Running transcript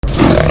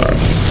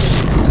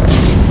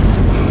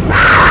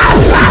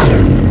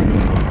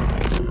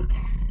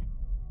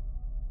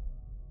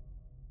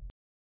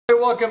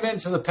welcome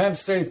into the Penn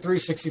State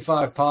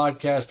 365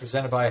 podcast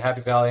presented by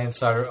Happy Valley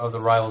Insider of the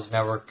Rivals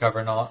Network,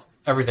 covering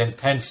everything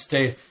Penn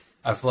State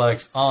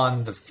athletics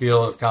on the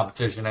field of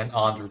competition and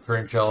on the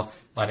recruiting trail.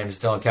 My name is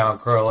Dylan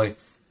Crowley,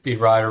 beat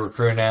writer,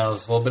 recruiting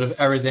analyst, a little bit of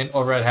everything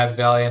over at Happy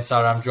Valley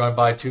Insider. I'm joined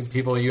by two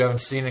people you haven't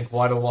seen in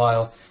quite a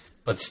while,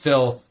 but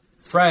still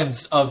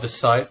friends of the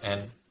site,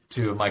 and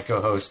two of my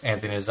co-hosts,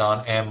 Anthony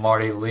Azan and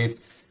Marty Leap.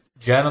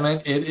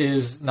 Gentlemen, it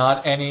is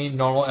not any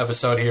normal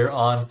episode here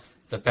on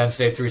the Penn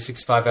State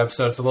 365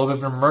 episode. It's a little bit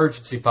of an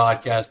emergency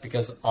podcast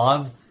because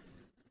on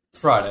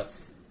Friday,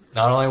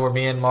 not only were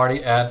me and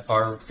Marty at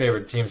our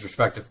favorite teams'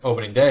 respective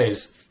opening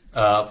days,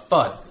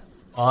 but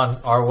on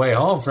our way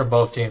home from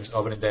both teams'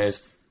 opening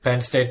days,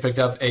 Penn State picked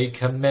up a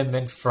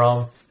commitment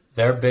from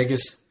their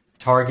biggest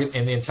target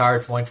in the entire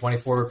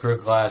 2024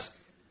 recruit class,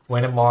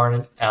 Quinton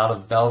Martin, out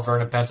of Belle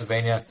Vernon,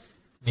 Pennsylvania.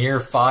 Near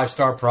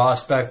five-star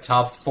prospect,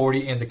 top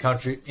 40 in the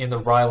country in the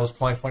Rivals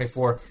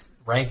 2024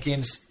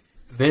 rankings.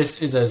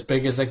 This is as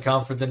big as they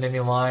come for the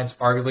Nittany Lions,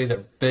 arguably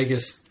their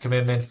biggest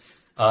commitment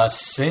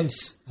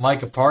since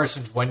Micah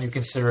Parsons, when you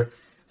consider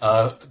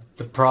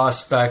the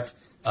prospect,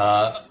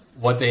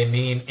 what they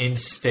mean in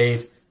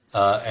state,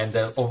 and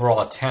the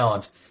overall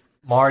talent.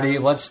 Marty,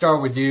 let's start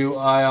with you.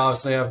 I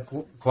obviously have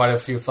quite a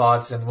few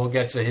thoughts, and we'll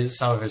get to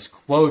some of his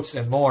quotes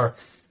and more.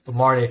 But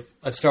Marty,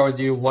 let's start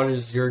with you. What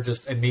is your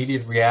just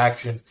immediate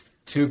reaction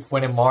to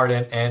Quinton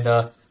Martin? And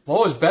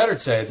what was better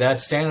today, that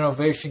standing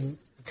ovation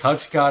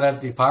Coach got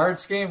at the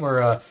Pirates game,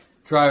 or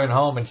driving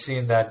home and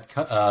seeing that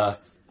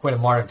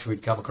Quinton Martin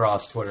tweet come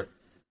across Twitter?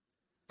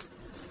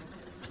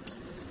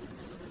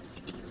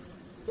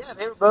 Yeah,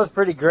 they were both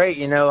pretty great.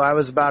 You know, I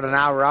was about an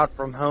hour out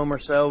from home or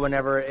so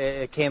whenever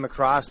it came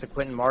across that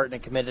Quinton Martin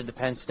had committed to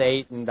Penn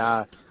State. And,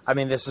 I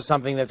mean, this is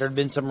something that there had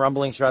been some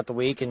rumblings throughout the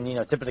week. And, you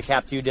know, tip of the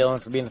cap to you,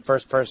 Dylan, for being the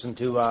first person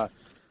to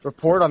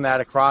report on that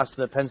across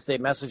the Penn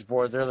State message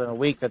board earlier in the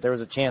week, that there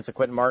was a chance of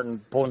Quinton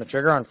Martin pulling the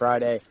trigger on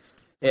Friday.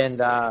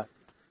 And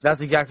that's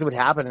exactly what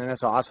happened, and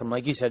it's awesome.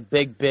 Like you said,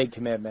 big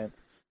commitment.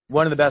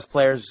 One of the best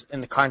players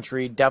in the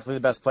country, definitely the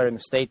best player in the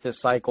state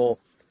this cycle,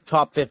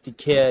 top 50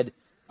 kid.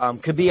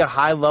 Could be a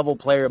high-level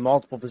player in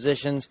multiple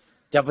positions.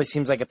 Definitely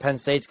seems like at Penn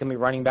State's going to be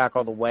running back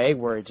all the way,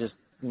 where it just,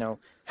 you know,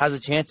 has a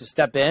chance to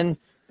step in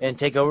and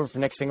take over for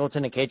Nick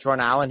Singleton and Katron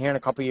Allen here in a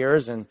couple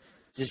years, and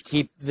just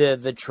keep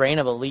the train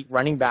of elite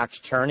running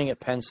backs churning at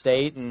Penn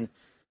State. And,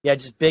 yeah,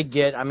 just big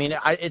get. I mean,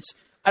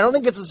 I don't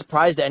think it's a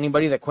surprise to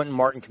anybody that Quinton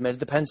Martin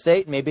committed to Penn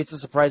State. Maybe it's a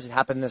surprise it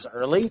happened this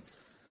early,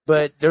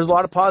 but there's a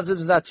lot of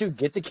positives to that too.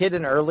 Get the kid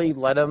in early,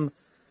 let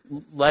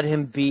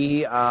him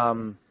be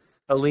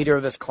a leader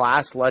of this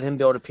class, let him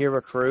be able to peer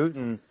recruit,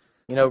 and,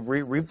 you know,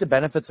 reap the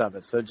benefits of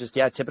it. So just,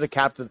 yeah, tip of the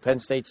cap to the Penn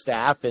State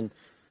staff, and,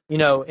 you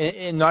know,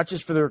 and not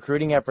just for the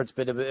recruiting efforts,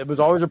 but it was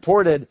always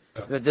reported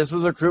that this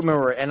was a recruitment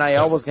where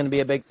NIL was going to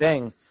be a big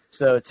thing.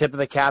 So tip of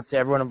the cap to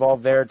everyone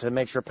involved there to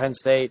make sure Penn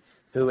State,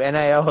 who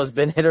NIL has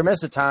been hit or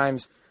miss at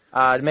times,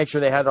 to make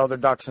sure they had all their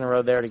ducks in a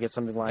row there to get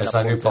something lined up. Yes,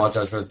 I do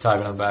apologize for the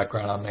typing in the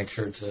background. I'll make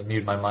sure to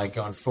mute my mic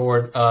going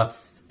forward.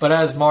 But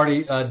as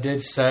Marty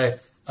did say,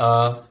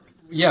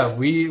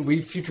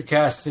 we future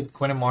casted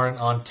Quinton Martin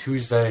on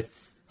Tuesday,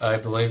 I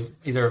believe,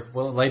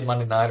 late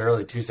Monday night,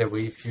 early Tuesday.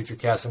 We future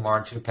casted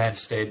Martin to Penn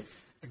State.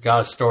 Got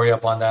a story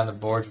up on that on the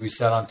boards. We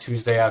said on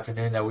Tuesday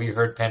afternoon that we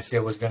heard Penn State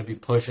was going to be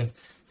pushing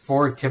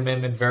for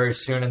commitment very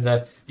soon, and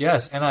that,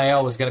 yes,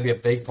 NIL was going to be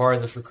a big part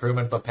of this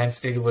recruitment, but Penn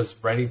State was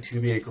ready to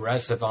be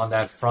aggressive on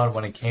that front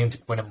when it came to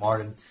Quinton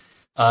Martin.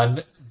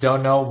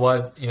 Don't know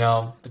what, you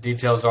know, the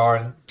details are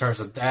in terms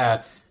of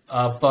that,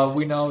 but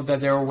we know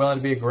that they were willing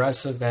to be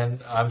aggressive, and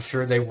I'm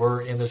sure they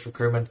were in this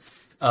recruitment.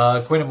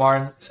 Quinton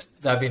Martin,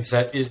 that being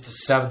said, is the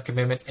seventh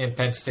commitment in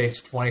Penn State's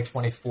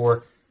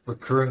 2024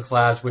 recruiting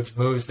class, which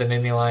moves the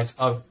Nittany Lions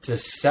up to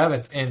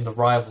seventh in the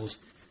Rivals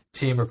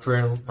team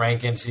recruiting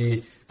rankings.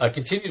 He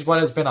continues what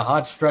has been a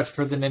hot stretch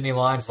for the Nittany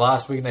Lions.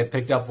 Last week, they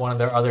picked up one of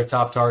their other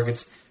top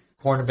targets,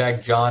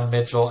 cornerback John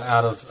Mitchell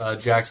out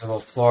of Jacksonville,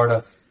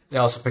 Florida. They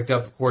also picked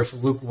up, of course,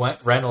 Luke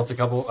Reynolds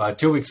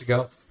 2 weeks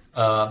ago,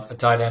 a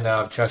tight end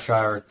out of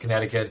Cheshire,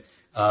 Connecticut.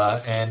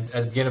 And at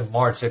the beginning of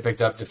March, they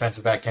picked up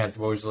defensive back Kenneth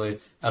Wosley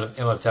out of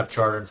Imhotep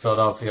Charter in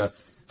Philadelphia.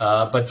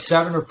 But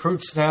 7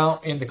 recruits now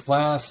in the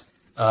class,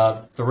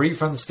 4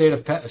 from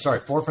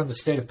the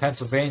state of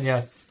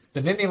Pennsylvania.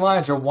 The Nittany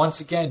Lions are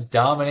once again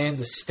dominating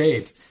the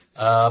state.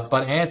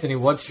 But Anthony,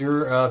 what's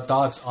your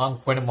thoughts on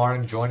Quinton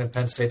Martin joining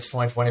Penn State's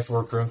 2024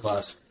 recruiting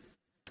class?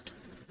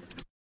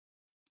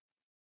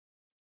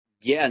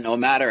 Yeah, no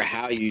matter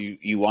how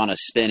you want to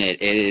spin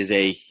it, it is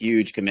a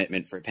huge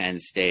commitment for Penn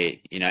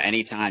State. You know,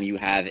 anytime you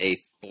have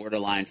a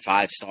borderline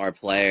 5-star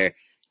player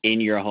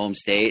in your home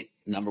state,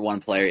 number 1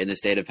 player in the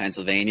state of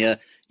Pennsylvania,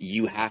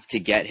 you have to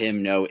get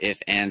him, no ifs,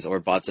 ands, or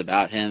buts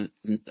about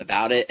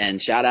it. And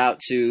shout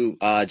out to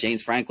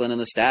James Franklin and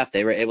the staff.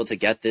 They were able to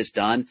get this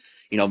done.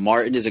 You know,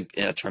 Martin is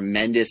a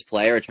tremendous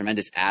player, a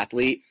tremendous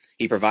athlete.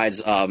 He provides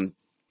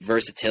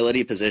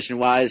versatility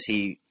position-wise.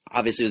 He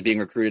obviously was being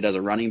recruited as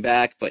a running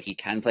back, but he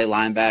can play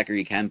linebacker,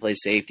 he can play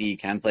safety, he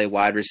can play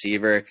wide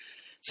receiver.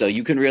 So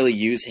you can really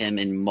use him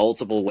in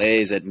multiple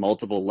ways at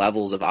multiple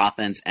levels of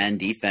offense and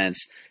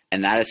defense.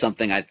 And that is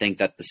something I think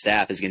that the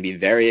staff is going to be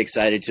very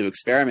excited to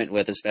experiment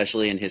with,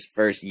 especially in his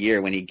first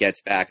year when he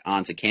gets back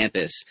onto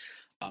campus.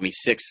 He's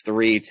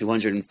 6'3",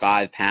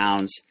 205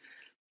 pounds.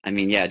 I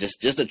mean, yeah,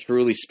 just a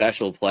truly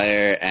special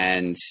player.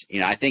 And,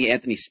 I think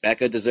Anthony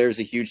Specca deserves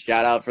a huge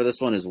shout out for this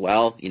one as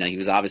well. He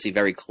was obviously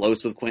very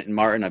close with Quinton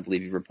Martin. I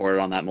believe he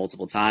reported on that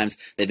multiple times.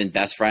 They've been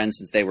best friends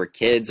since they were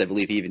kids. I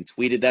believe he even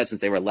tweeted that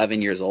since they were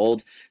 11 years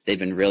old. They've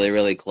been really,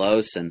 really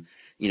close. And,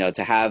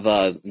 to have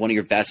one of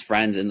your best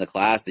friends in the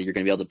class that you're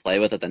going to be able to play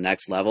with at the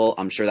next level,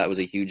 I'm sure that was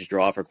a huge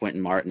draw for Quinton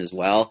Martin as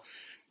well.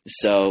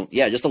 So,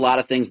 yeah, just a lot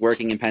of things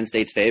working in Penn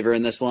State's favor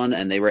in this one,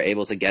 and they were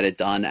able to get it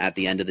done at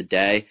the end of the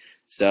day.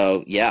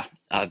 So, yeah,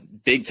 a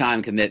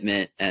big-time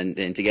commitment, and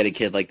to get a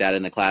kid like that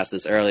in the class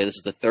this early. This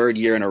is the third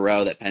year in a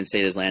row that Penn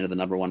State has landed the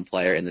number one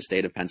player in the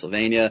state of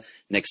Pennsylvania,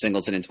 Nick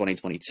Singleton in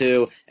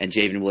 2022 and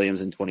Javen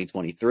Williams in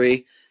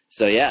 2023.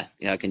 So, yeah,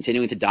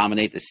 continuing to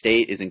dominate the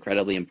state is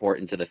incredibly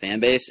important to the fan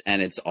base,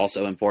 and it's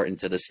also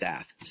important to the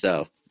staff.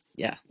 So,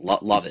 yeah,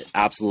 love it.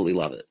 Absolutely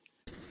love it.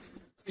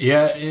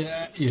 Yeah,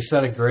 you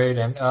said it great.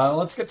 And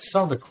let's get to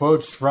some of the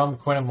quotes from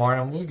Quinton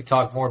Martin. We can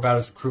talk more about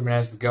his recruitment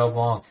as we go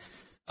along.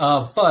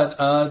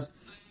 But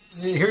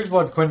here's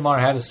what Quinton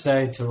Martin had to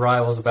say to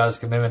Rivals about his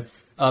commitment.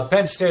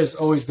 Penn State has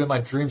always been my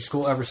dream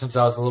school ever since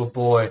I was a little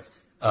boy.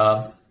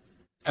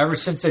 Ever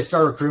since they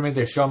started recruiting me,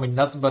 they've shown me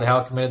nothing but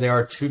how committed they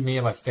are to me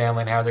and my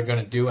family and how they're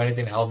going to do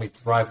anything to help me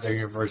thrive at their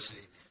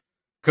university.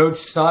 Coach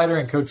Sider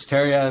and Coach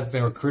Terry have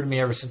been recruiting me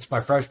ever since my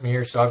freshman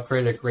year, so I've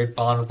created a great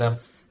bond with them.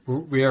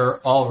 We are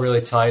all really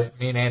tight.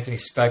 Me and Anthony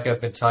Specca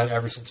have been tight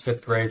ever since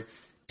 5th grade.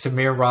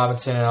 Tamir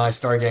Robinson and I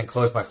started getting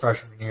close my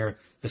freshman year.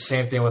 The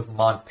same thing with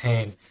Mont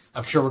Payne.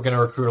 I'm sure we're going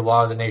to recruit a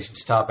lot of the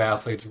nation's top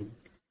athletes.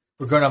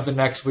 We're going up the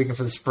next weekend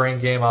for the spring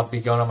game. I'll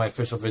be going on my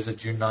official visit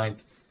June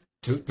 9th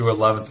through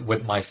 11th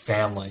with my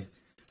family.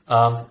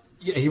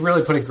 He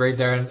really put it great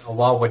there, and a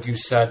lot of what you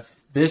said.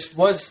 This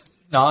was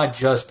not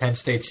just Penn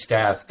State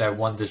staff that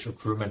won this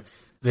recruitment.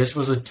 This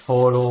was a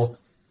total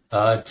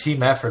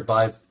team effort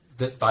by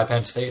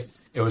Penn State.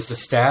 It was the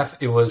staff.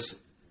 It was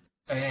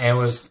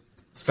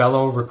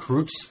fellow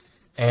recruits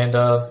and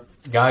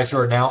guys who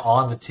are now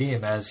on the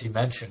team, as he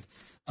mentioned.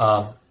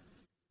 But,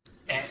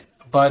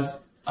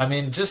 I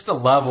mean, just the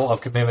level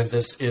of commitment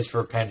this is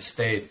for Penn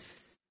State.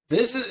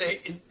 This is,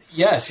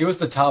 yes, he was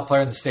the top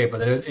player in the state, but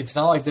it's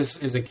not like this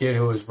is a kid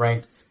who was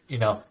ranked,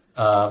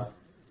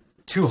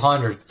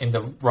 200 in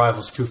the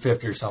Rivals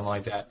 250 or something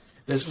like that.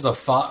 This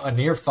was a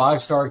near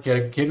five-star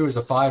kid, a kid who was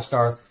a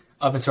five-star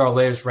up until our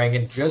latest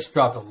ranking, just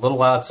dropped a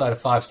little outside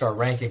of five-star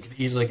ranking, could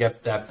easily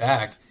get that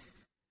back.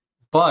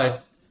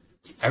 But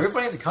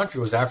everybody in the country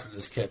was after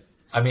this kid.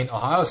 I mean,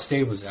 Ohio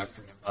State was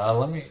after him.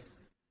 Let me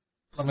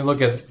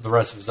look at the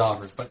rest of his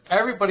offers. But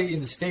everybody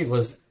in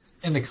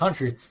the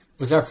country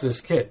was after this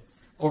kid.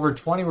 Over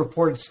 20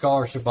 reported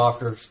scholarship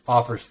offers: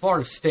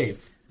 Florida State,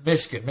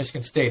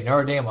 Michigan State,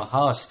 Notre Dame,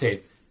 Ohio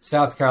State,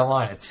 South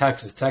Carolina,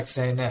 Texas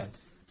A&M,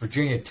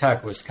 Virginia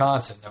Tech,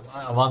 Wisconsin,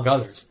 among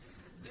others.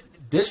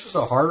 This was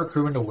a hard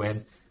recruitment to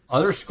win.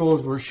 Other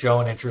schools were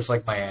showing interest,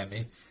 like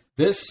Miami.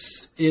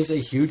 This is a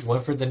huge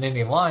win for the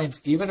Nittany Lions,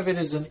 even if it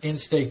is an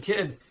in-state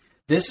kid.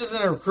 This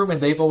isn't a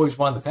recruitment they've always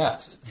wanted to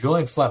pass.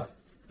 Julian Fleming,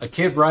 a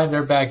kid right in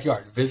their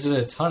backyard, visited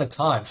a ton of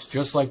times,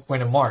 just like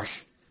Quinton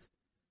Martin.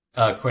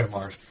 And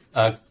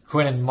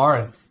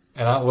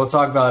we'll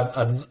talk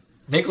about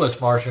Nicholas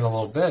Marsh in a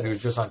little bit,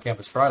 who's just on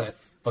campus Friday.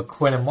 But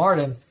Quinton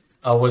Martin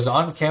was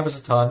on campus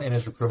a ton in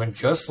his recruitment,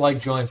 just like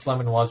Julian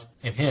Fleming was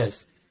in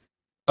his.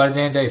 But at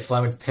the end of the day,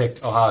 Fleming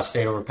picked Ohio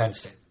State over Penn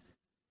State.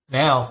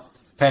 Now,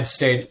 Penn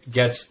State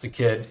gets the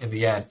kid in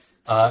the end.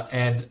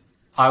 And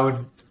I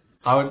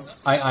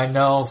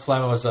know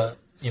Fleming was a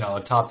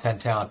top 10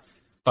 talent,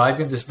 but I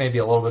think this may be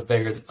a little bit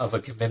bigger of a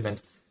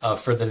commitment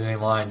for the Nittany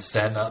Lions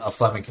than a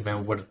Fleming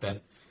commitment would have been.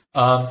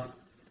 But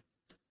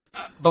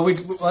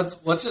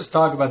let's just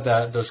talk about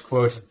those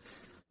quotes.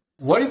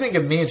 What do you think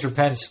it means for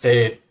Penn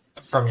State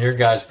from your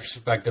guys'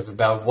 perspective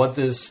about what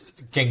this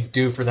can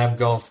do for them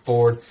going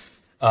forward?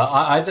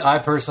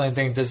 I personally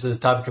think this is a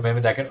type of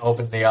commitment that can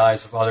open the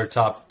eyes of other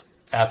top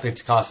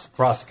athletes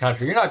across the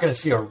country. You're not going to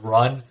see a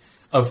run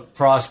of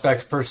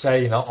prospects per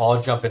se,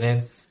 all jumping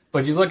in.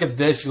 But you look at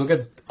this, you look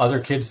at other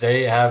kids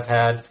they have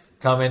had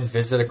come in,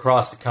 visit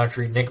across the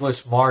country.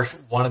 Nicholas Marsh,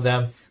 one of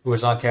them who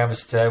was on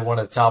campus today, one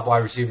of the top wide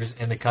receivers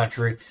in the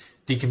country,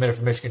 decommitted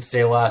from Michigan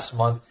State last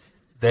month.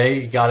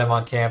 They got him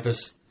on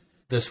campus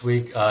this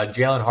week.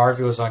 Jalen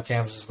Harvey was on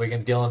campus this week,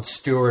 and Dylan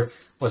Stewart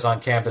was on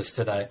campus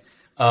today.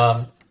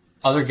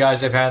 Other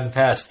guys they've had in the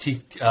past,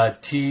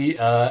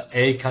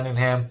 T.A.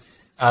 Cunningham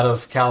out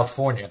of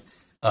California.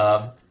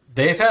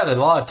 They've had a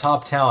lot of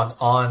top talent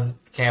on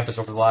campus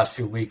over the last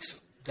few weeks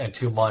and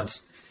 2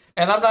 months.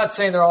 And I'm not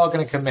saying they're all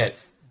going to commit,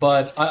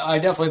 but I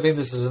definitely think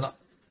this is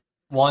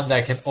one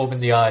that can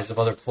open the eyes of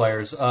other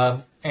players.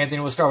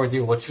 Anthony, we'll start with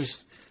you. What's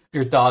just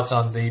your thoughts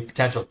on the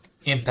potential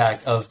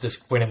impact of this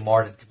Quinton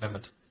Martin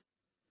commitment?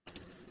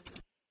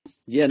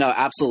 Yeah, no,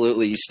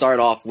 absolutely. You start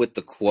off with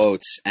the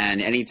quotes,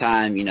 and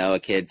anytime, a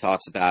kid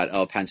talks about,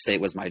 oh, Penn State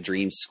was my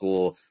dream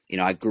school,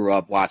 I grew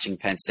up watching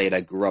Penn State.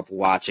 I grew up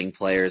watching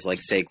players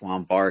like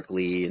Saquon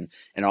Barkley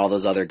and all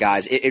those other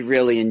guys. It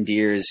really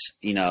endears,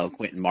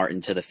 Quinton Martin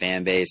to the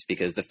fan base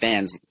because the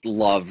fans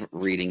love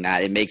reading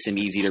that. It makes him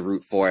easy to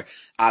root for.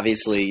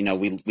 Obviously,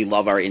 we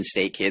love our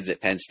in-state kids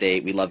at Penn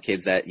State. We love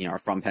kids that, are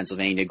from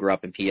Pennsylvania, grew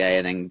up in PA,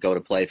 and then go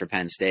to play for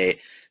Penn State.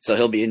 So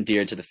he'll be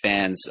endeared to the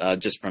fans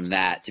just from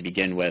that to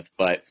begin with.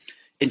 But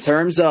in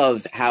terms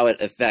of how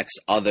it affects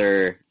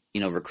other,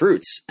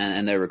 recruits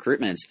and their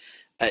recruitments,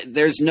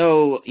 there's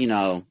no,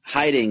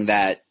 hiding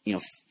that,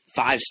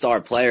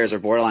 5-star players or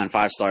borderline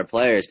 5-star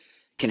players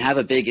can have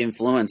a big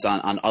influence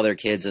on other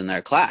kids in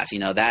their class.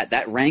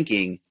 That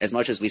ranking, as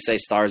much as we say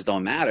stars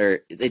don't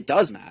matter, it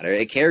does matter.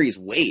 It carries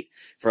weight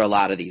for a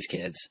lot of these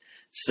kids.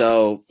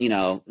 So,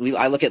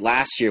 I look at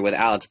last year with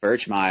Alex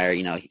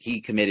Birchmeyer, he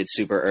committed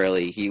super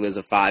early. He was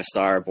a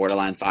 5-star,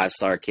 borderline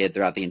 5-star kid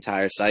throughout the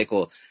entire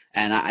cycle.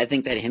 And I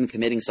think that him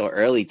committing so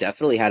early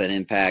definitely had an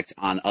impact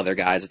on other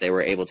guys that they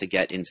were able to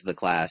get into the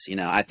class.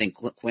 I think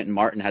Quinton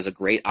Martin has a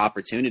great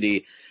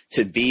opportunity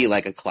to be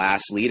like a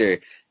class leader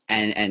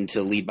and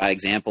to lead by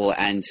example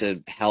and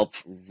to help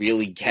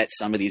really get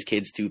some of these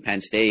kids to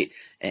Penn State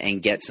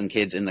and get some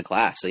kids in the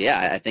class. So,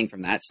 yeah, I think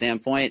from that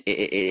standpoint,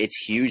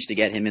 it's huge to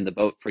get him in the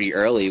boat pretty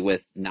early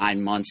with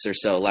 9 months or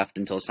so left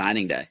until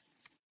signing day.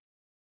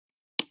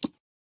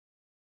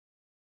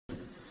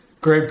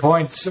 Great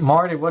points.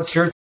 Marty, what's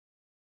your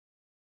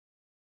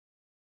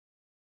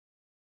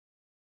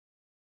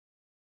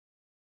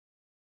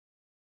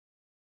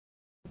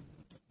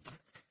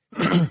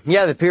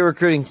Yeah, the peer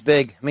recruiting's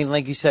big. I mean,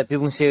 like you said,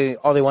 people can say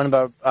all they want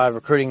about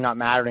recruiting not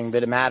mattering,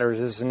 but it matters.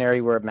 This is an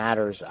area where it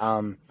matters.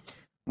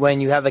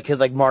 When you have a kid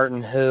like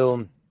Martin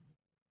who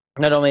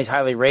not only is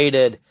highly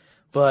rated,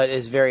 but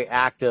is very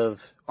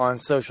active on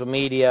social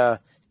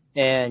media,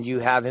 and you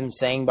have him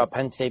saying about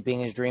Penn State being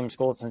his dream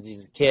school since he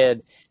was a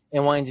kid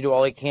and wanting to do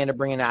all he can to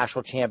bring a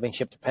national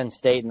championship to Penn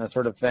State and that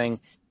sort of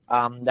thing,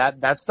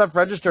 that stuff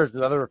registers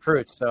with other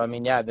recruits. So, I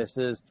mean, yeah, this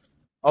is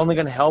only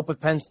going to help with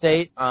Penn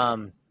State.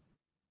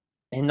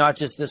 And not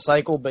just this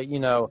cycle, but, you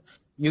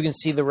can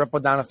see the ripple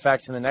down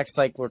effects in the next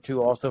cycle or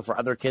two also for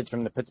other kids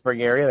from the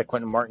Pittsburgh area that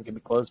Quinton Martin can be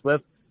close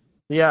with.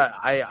 Yeah,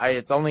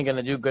 it's only going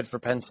to do good for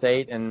Penn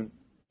State. And,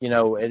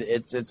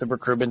 it's a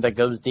recruitment that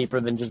goes deeper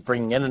than just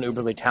bringing in an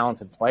uberly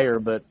talented player,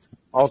 but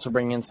also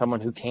bringing in someone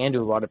who can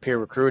do a lot of peer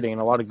recruiting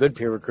and a lot of good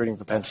peer recruiting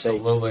for Penn State.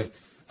 Absolutely.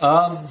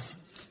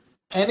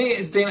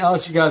 Anything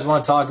else you guys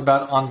want to talk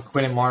about on the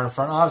Quinton Martin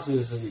front? Obviously,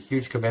 this is a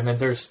huge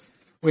commitment.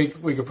 We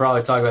could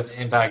probably talk about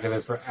the impact of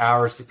it for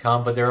hours to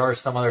come, but there are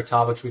some other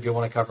topics we do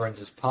want to cover in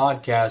this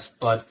podcast.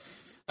 But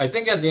I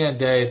think at the end of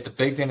the day, the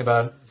big thing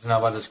about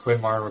this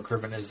Quinton Martin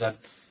recruitment is that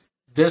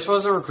this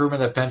was a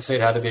recruitment that Penn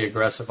State had to be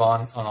aggressive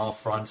on all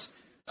fronts.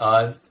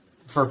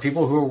 For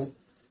people who are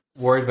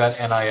worried about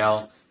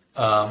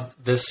NIL,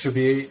 this should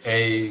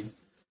be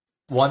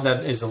one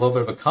that is a little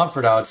bit of a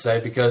comfort, I would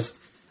say, because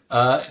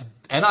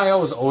NIL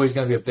was always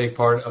going to be a big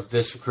part of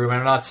this recruitment.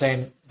 I'm not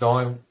saying the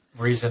only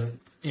reason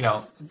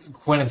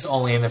Quinton's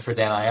only in it for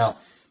the NIL.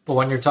 But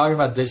when you're talking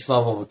about this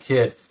level of a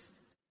kid,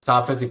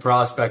 top 50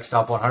 prospects,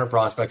 top 100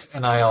 prospects,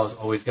 NIL is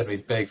always going to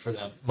be big for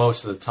them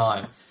most of the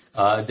time.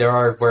 There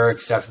are rare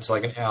exceptions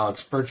like an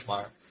Alex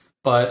Birchmeyer.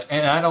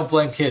 And I don't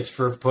blame kids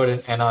for putting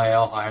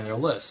NIL high on their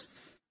list.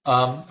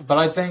 But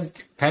I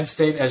think Penn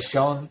State has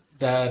shown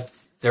that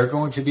they're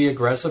going to be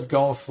aggressive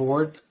going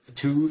forward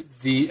to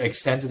the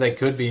extent that they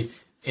could be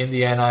in the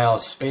NIL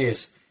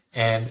space.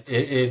 And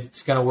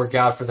it's going to work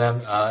out for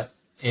them.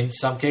 In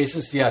some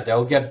cases, yeah,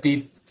 they'll get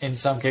beat in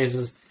some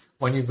cases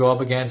when you go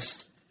up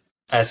against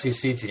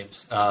SEC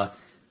teams. But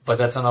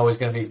that's not always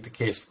going to be the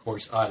case, of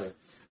course, either.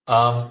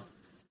 But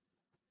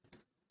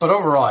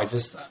overall,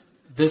 this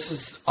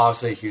is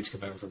obviously a huge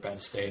commitment for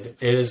Penn State.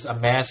 It is a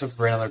massive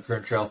rain on their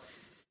current trail.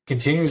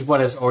 Continues what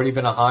has already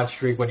been a hot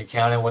streak when you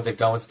count in what they've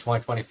done with the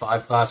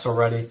 2025 class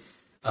already.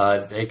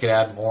 They could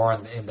add more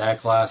in that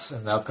class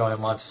in the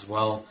upcoming months as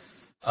well.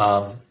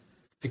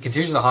 It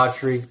continues the hot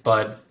streak,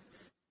 but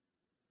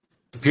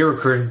the peer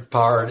recruiting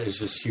part is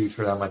just huge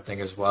for them, I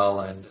think, as well.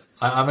 And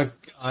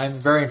I'm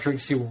very intrigued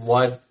to see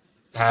what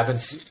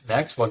happens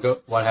next, what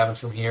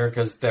happens from here,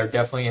 because they're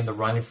definitely in the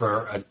running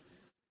for a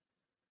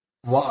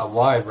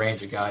wide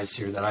range of guys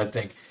here that I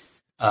think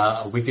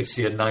we could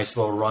see a nice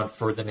little run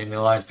for the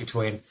Nittany Lions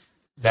between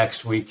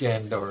next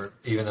weekend or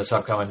even this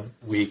upcoming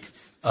week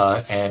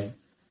and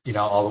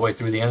all the way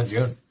through the end of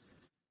June.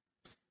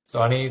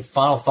 So any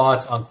final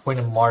thoughts on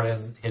Quinton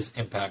Martin, his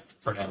impact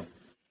for now?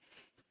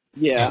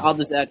 Yeah, I'll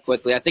just add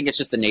quickly. I think it's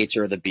just the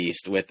nature of the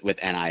beast with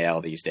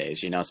NIL these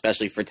days,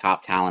 especially for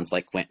top talents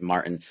like Quinton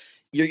Martin.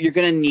 You're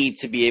going to need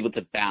to be able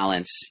to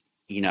balance,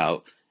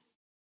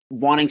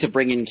 wanting to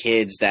bring in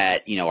kids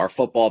that, are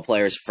football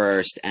players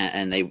first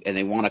and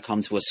they want to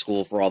come to a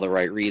school for all the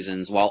right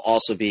reasons, while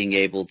also being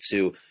able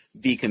to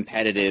be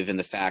competitive in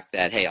the fact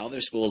that, hey,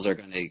 other schools are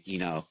going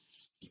to,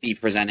 be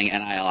presenting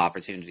NIL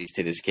opportunities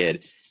to this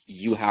kid.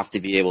 You have to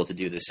be able to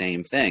do the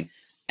same thing.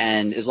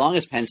 And as long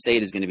as Penn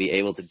State is going to be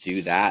able to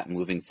do that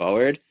moving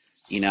forward,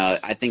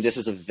 I think this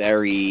is a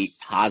very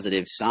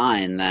positive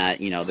sign that,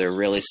 they're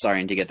really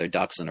starting to get their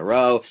ducks in a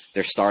row.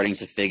 They're starting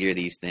to figure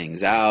these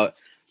things out.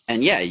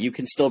 And yeah, you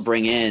can still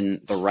bring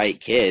in the right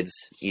kids,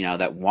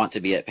 that want to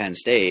be at Penn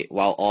State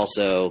while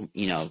also,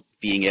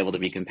 being able to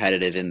be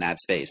competitive in that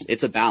space.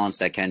 It's a balance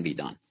that can be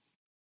done.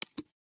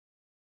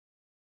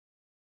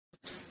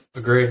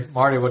 Agreed.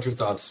 Marty, what's your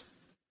thoughts?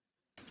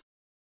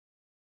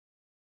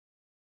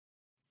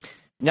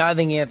 No, I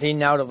think, Anthony,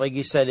 like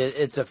you said,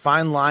 it's a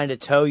fine line to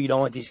toe. You don't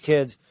want these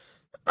kids,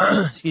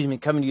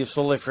 coming to you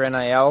solely for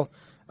NIL.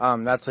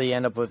 That's how you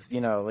end up with,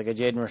 like a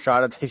Jaden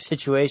Rashada type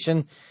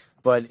situation.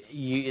 But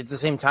at the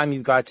same time,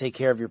 you've got to take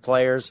care of your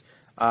players.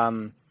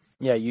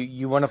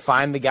 You want to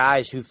find the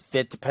guys who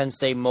fit the Penn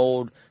State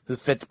mold, who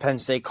fit the Penn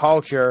State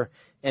culture,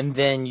 and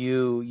then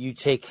you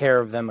take care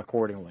of them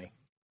accordingly.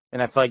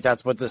 And I feel like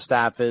that's what the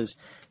staff is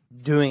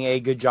doing a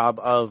good job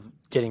of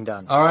getting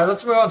done. All right,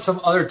 let's move on to some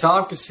other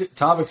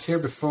topics here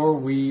before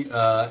we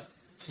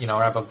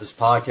wrap up this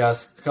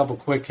podcast. A couple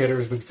quick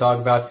hitters we can talk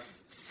about.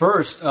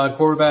 First,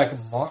 quarterback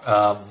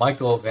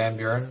Michael Van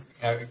Buren.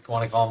 I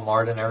want to call him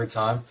Martin every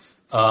time.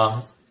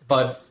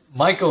 But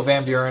Michael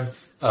Van Buren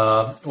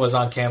was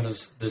on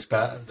campus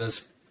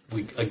this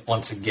week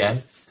once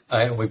again.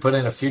 We put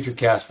in a future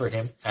cast for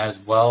him as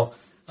well.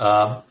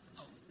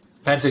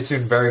 Penn State's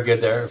doing very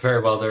good there,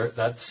 very well there,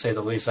 that to say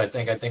the least. I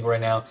think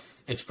right now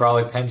it's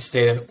probably Penn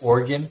State and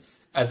Oregon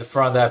at the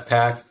front of that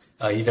pack.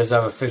 He does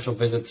have official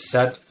visits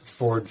set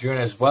for June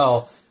as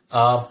well.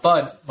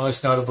 But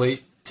most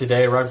notably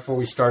today, right before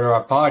we started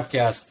our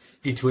podcast,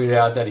 he tweeted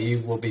out that he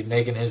will be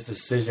making his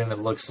decision, it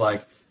looks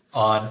like,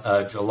 on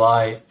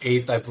July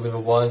 8th, I believe it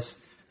was.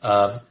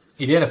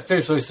 He didn't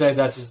officially say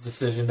that's his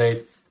decision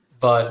date,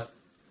 but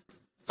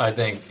I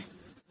think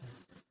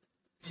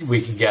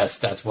we can guess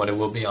that's what it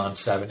will be on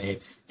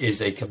 7-8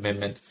 is a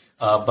commitment.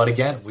 But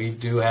again, we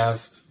do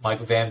have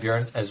Michael Van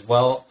Buren as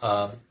well.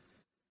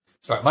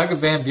 Michael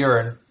Van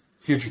Buren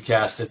future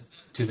casted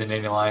to the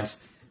Nittany Lions.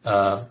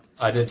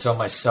 I did so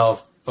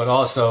myself, but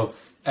also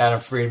Adam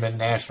Friedman,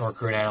 national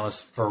recruiting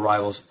analyst for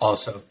Rivals,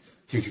 also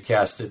future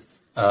casted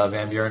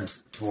Van Buren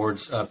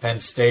towards Penn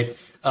State.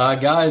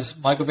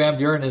 Guys, Michael Van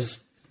Buren is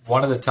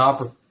one of the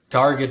top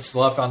targets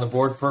left on the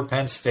board for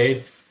Penn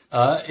State.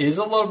 Is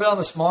a little bit on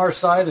the smaller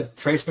side, a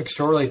Trace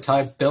McSorley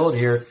type build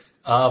here,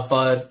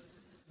 but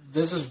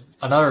this is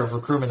another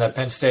recruitment that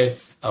Penn State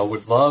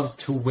would love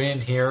to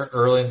win here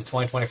early in the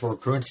 2024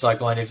 recruiting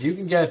cycle. And if you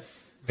can get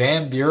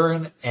Van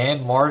Buren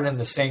and Martin in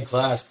the same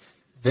class,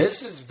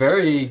 this is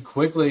very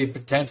quickly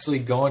potentially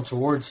going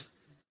towards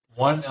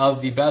one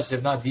of the best,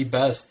 if not the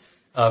best,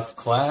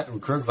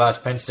 recruiting class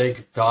Penn State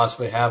could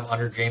possibly have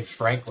under James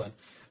Franklin.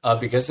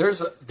 Because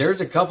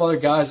there's a couple other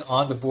guys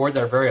on the board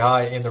that are very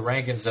high in the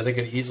rankings that they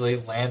could easily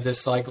land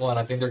this cycle, and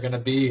I think they're going to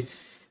be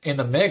in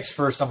the mix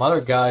for some other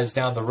guys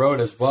down the road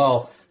as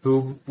well,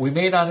 who we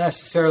may not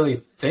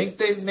necessarily think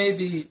they may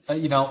be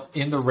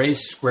in the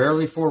race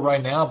squarely for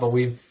right now, but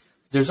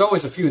there's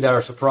always a few that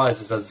are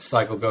surprises as the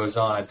cycle goes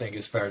on, I think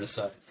is fair to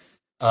say.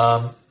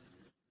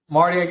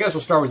 Marty, I guess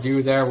we'll start with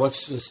you there.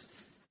 What's just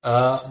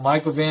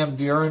Michael Van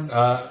Buren?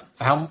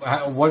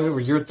 What were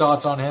your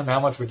thoughts on him? How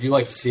much would you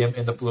like to see him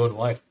in the blue and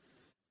white?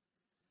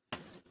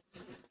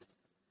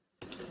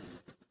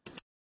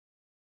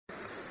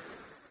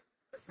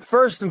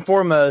 First and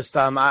foremost,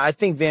 I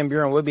think Van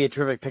Buren would be a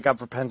terrific pickup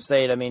for Penn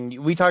State. I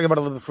mean, we talked about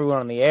it a little bit before we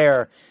went on the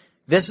air.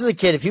 This is a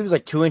kid, if he was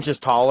like 2 inches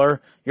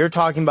taller, you're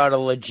talking about a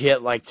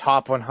legit like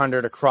top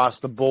 100 across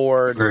the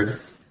board. Agreed.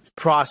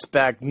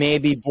 Prospect,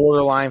 maybe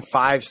borderline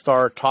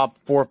 5-star, top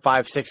 4,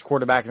 5, 6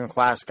 quarterback in the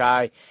class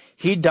guy.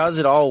 He does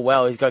it all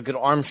well. He's got good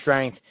arm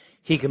strength.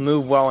 He can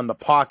move well in the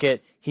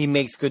pocket. He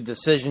makes good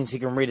decisions. He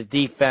can read a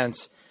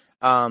defense.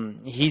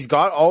 He's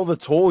got all the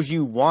tools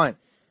you want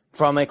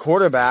from a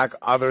quarterback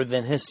other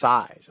than his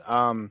size.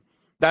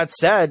 That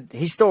said,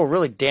 he's still a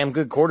really damn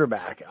good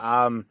quarterback.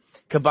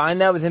 Combine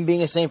that with him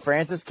being a St.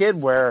 Francis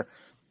kid where,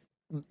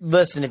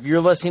 listen, if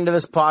you're listening to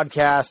this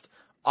podcast,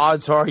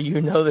 odds are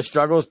you know the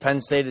struggles Penn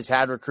State has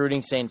had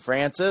recruiting St.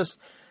 Francis.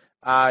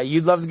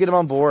 You'd love to get him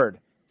on board.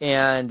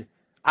 And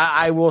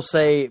I will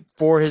say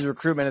for his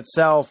recruitment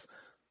itself,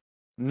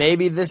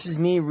 maybe this is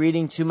me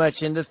reading too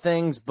much into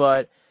things,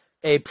 but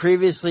a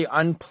previously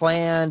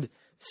unplanned,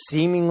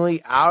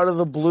 seemingly out of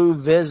the blue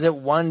visit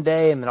one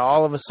day, and then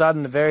all of a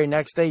sudden the very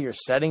next day you're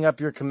setting up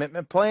your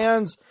commitment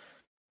plans,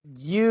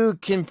 you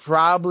can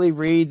probably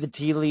read the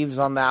tea leaves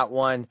on that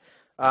one.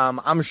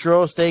 I'm sure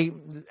he'll stay,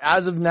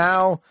 as of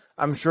now,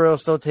 I'm sure he'll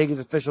still take his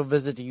official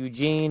visit to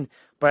Eugene,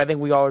 but I think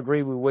we all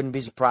agree we wouldn't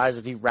be surprised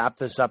if he wrapped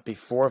this up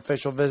before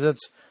official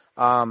visits.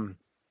 Penn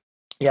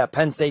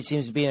State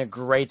seems to be in a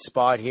great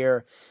spot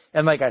here.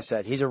 And like I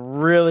said, he's a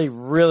really,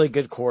 really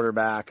good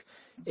quarterback.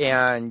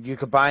 And you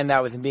combine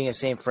that with him being a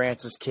St.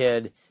 Francis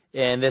kid,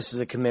 and this is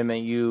a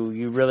commitment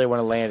you really want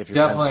to land if you're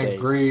Penn State. Definitely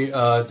agree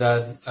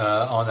that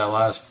on that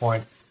last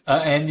point.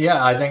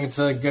 I think it's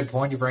a good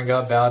point you bring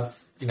up about,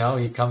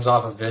 he comes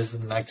off a visit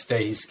the next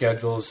day, he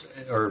schedules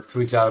or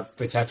tweets out a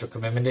potential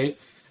commitment date.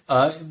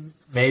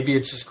 Maybe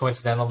it's just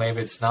coincidental.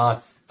 Maybe it's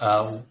not.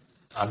 I'm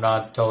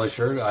not totally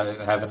sure.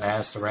 I haven't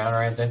asked around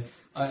or anything.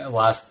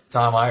 Last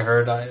time I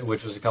heard,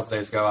 which was a couple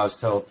days ago, I was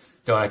told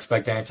don't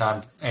expect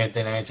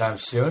anything anytime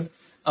soon.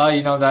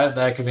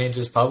 That could mean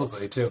just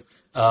publicly too.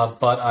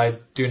 But I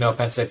do know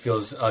Penn State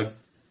feels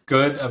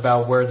good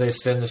about where they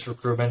sit in this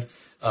recruitment,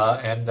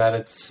 and that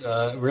it's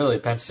really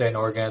Penn State and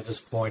Oregon at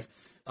this point.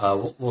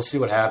 We'll see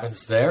what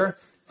happens there.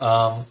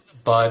 But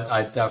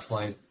I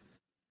definitely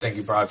think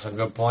you brought up some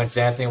good points.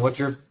 Anthony, what's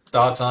your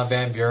thoughts on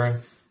Van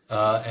Buren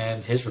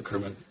and his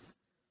recruitment?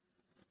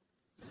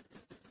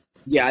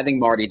 Yeah, I think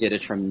Marty did a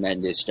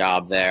tremendous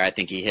job there. I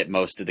think he hit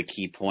most of the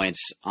key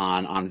points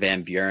on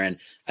Van Buren.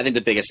 I think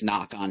the biggest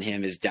knock on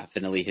him is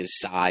definitely his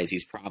size.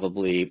 He's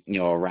probably,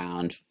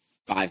 around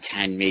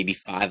 5'10", maybe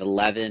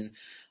 5'11".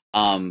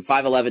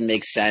 5'11"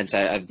 makes sense.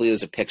 I believe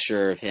there's a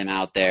picture of him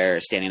out there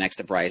standing next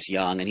to Bryce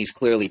Young, and he's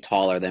clearly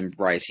taller than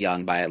Bryce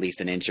Young by at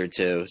least an inch or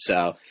two.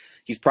 So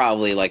he's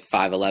probably like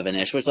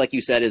 5'11"-ish, which, like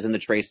you said, is in the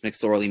Trace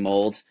McSorley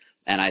mold.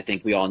 And I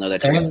think we all know that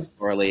Trace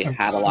McSorley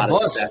had a lot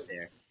of success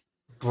there.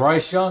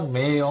 Bryce Young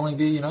may only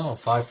be,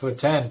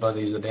 5'10", but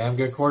he's a damn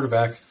good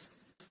quarterback.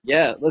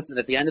 Yeah, listen,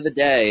 at the end of the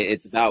day,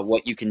 it's about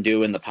what you can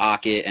do in the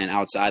pocket and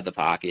outside the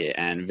pocket.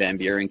 And Van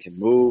Buren can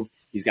move.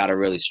 He's got a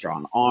really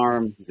strong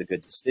arm. He's a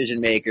good decision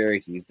maker.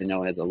 He's been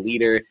known as a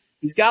leader.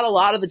 He's got a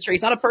lot of the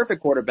traits, not a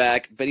perfect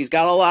quarterback, but he's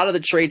got a lot of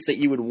the traits that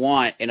you would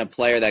want in a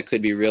player that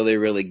could be really,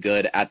 really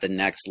good at the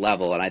next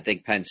level. And I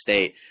think Penn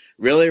State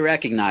really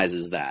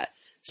recognizes that.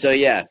 So,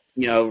 yeah,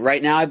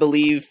 right now I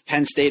believe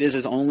Penn State is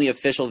his only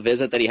official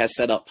visit that he has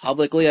set up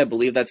publicly. I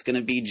believe that's going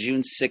to be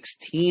June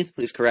 16th.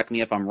 Please correct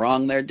me if I'm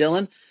wrong there,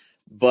 Dylan.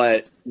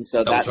 But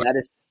so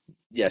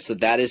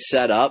that is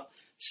set up.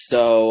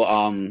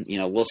 So,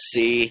 we'll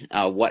see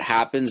what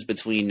happens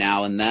between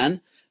now and then.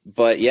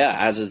 But, yeah,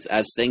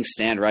 as things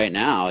stand right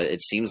now,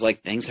 it seems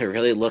like things are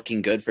really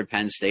looking good for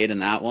Penn State in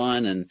that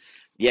one. And,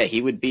 yeah,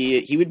 he would be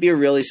a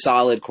really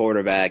solid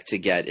quarterback to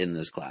get in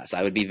this class.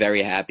 I would be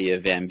very happy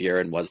if Van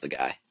Buren was the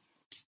guy.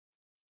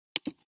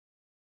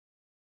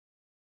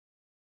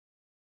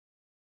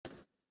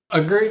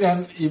 Agreed,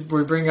 and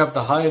we bring up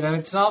the height, and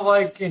it's not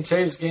like in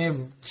today's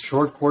game,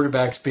 short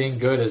quarterbacks being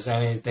good is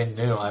anything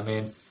new. I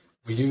mean,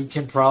 you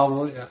can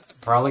probably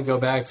go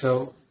back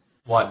to,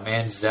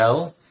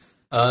 Manziel?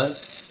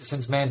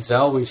 Since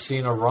Manziel, we've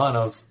seen a run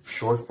of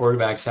short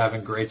quarterbacks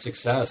having great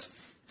success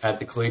at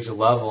the collegiate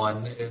level,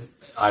 and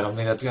I don't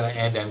think that's going to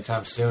end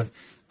anytime soon.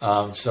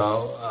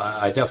 So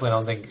I definitely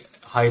don't think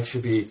height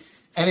should be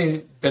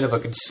any bit of a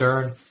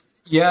concern.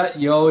 Yeah,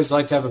 you always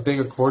like to have a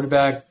bigger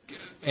quarterback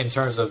in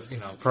terms of,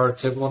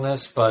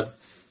 prototypicalness, but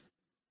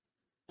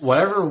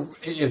whatever,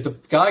 if the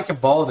guy can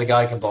ball, the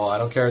guy can ball. I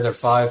don't care if they're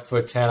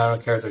 5'10", I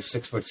don't care if they're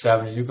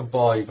 6'7". If you can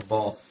ball, you can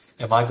ball.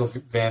 And Michael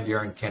Van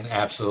Buren can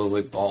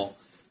absolutely ball.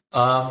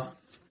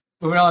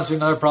 Moving on to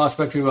another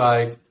prospect who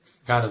I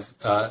kind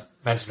of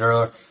mentioned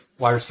earlier,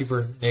 wide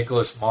receiver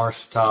Nicholas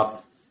Marsh,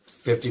 top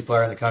 50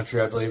 player in the country,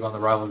 I believe, on the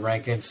Rivals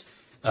rankings.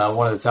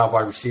 One of the top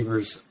wide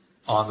receivers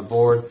on the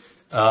board.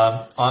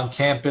 On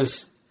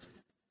campus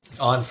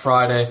on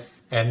Friday,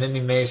 and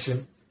Nittany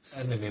Nation,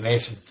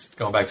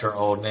 going back to our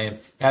old name,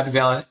 Happy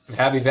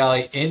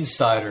Valley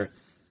Insider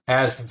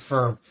has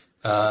confirmed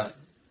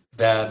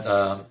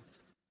that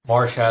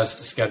Marsh has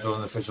scheduled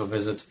an official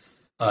visit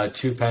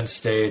to Penn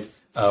State.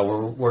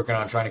 We're working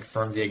on trying to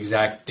confirm the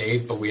exact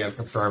date, but we have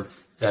confirmed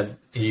that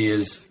he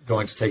is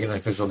going to take an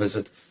official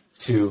visit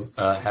to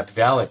Happy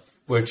Valley,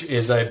 which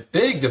is a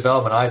big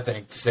development, I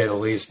think, to say the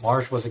least.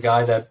 Marsh was a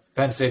guy that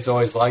Penn State's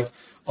always liked,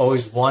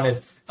 always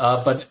wanted,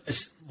 but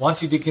once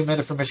he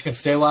decommitted from Michigan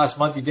State last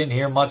month, you didn't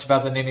hear much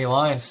about the Nittany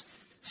Lions,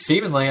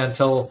 seemingly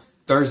until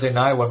Thursday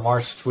night when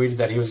Marsh tweeted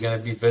that he was going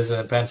to be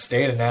visiting Penn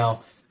State, and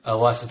now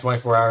less than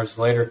 24 hours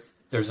later,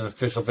 there's an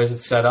official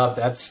visit set up.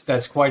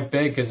 That's quite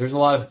big because there's a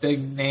lot of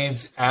big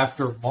names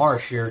after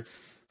Marsh here.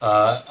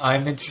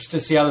 I'm interested to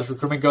see how this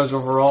recruitment goes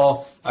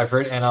overall. I've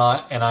heard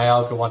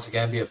NIL could once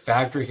again be a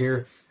factor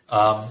here.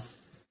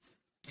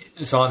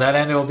 So on that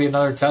end, it will be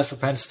another test for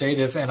Penn State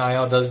if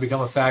NIL does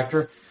become a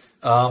factor.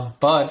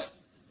 But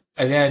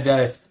at the end of the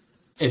day,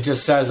 it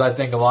just says, I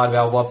think, a lot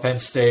about what Penn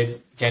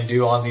State can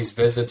do on these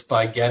visits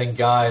by getting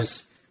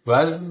guys who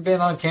haven't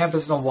been on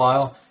campus in a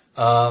while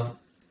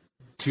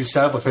to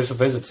set up official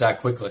visits that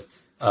quickly,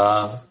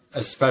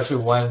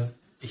 especially when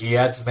he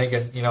had to make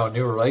a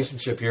new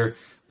relationship here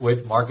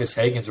with Marcus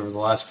Hagans over the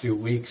last few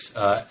weeks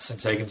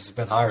since Hagans has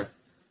been hired.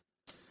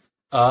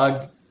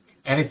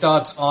 Any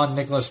thoughts on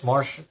Nicholas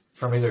Marsh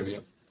from either of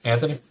you?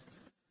 Anthony?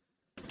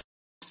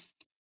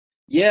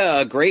 Yeah,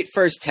 a great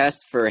first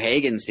test for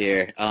Hagans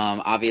here.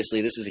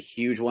 Obviously, this is a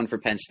huge one for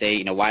Penn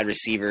State. Wide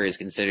receiver is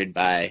considered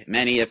by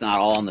many, if not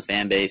all, in the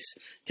fan base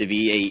to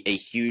be a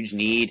huge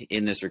need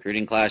in this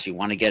recruiting class. You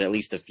want to get at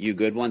least a few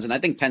good ones. And I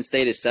think Penn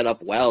State is set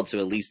up well to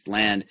at least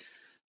land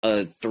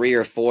 3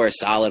 or 4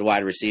 solid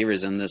wide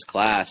receivers in this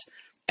class.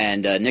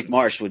 And Nick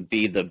Marsh would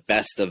be the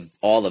best of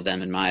all of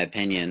them, in my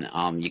opinion.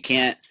 You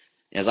can't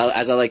as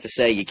I like to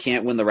say, you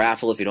can't win the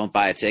raffle if you don't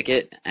buy a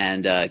ticket.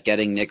 And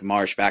getting Nick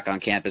Marsh back on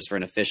campus for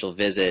an official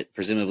visit,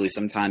 presumably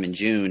sometime in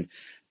June,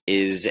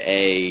 is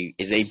a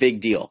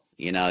big deal.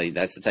 You know,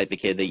 that's the type of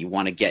kid that you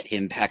want to get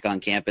him back on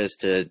campus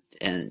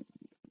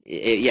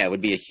it would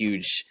be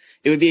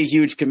a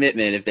huge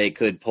commitment if they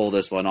could pull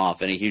this one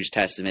off, and a huge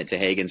testament to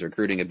Hagen's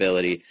recruiting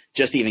ability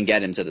just to even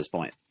get him to this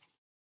point.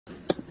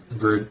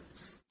 Agreed.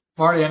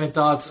 Marty, any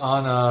thoughts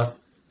on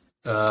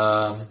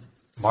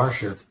Marsh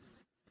here?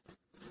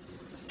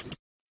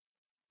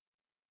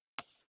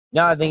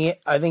 No, I think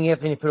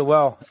Anthony put it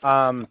well.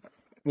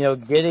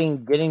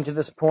 Getting to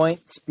this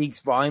point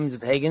speaks volumes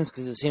of Hagen's,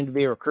 because it seemed to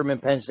be a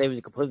recruitment Penn State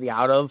was completely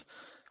out of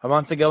a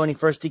month ago when he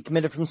first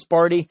decommitted from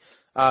Sparty.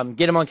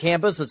 Get him on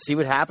campus. Let's see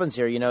what happens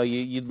here. You know,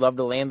 you'd love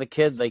to land the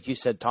kid, like you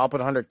said, top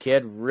 100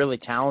 kid, really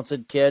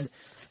talented kid.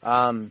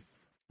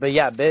 But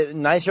yeah,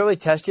 nice early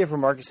test here for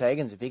Marcus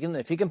Hagens. If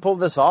he can pull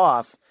this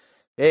off,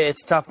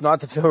 it's tough not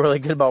to feel really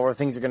good about where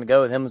things are going to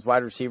go with him as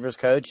wide receivers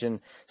coach,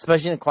 and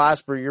especially in a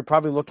class where you're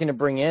probably looking to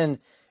bring in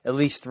at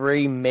least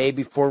 3,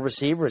 maybe 4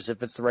 receivers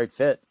if it's the right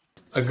fit.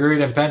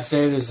 Agreed. And Penn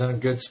State is in a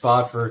good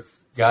spot for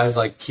guys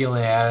like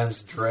Keelan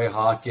Adams, Dre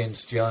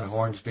Hawkins, Jalen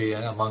Hornsby,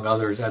 and among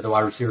others at the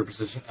wide receiver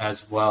position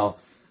as well.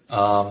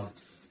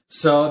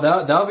 So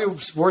that'll be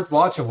worth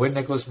watching. With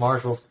Nicholas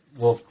Marsh will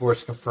of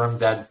course confirm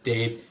that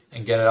date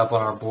and get it up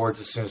on our boards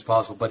as soon as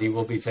possible. But he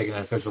will be taking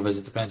an official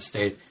visit to Penn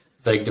State.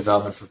 Big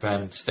development for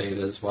Penn State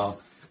as well.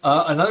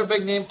 Another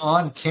big name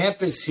on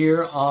campus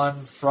here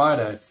on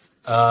Friday.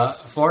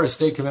 Florida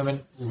State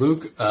commitment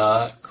Luke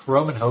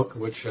Kromenhoek,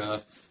 which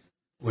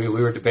we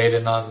were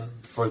debating on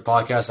before the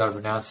podcast how to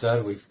pronounce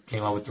that. We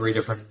came up with 3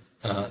 different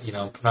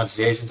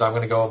pronunciations. I'm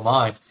going to go with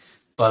mine.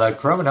 But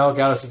Kromenhoek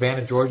out of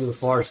Savannah, Georgia, the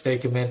Florida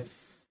State commit,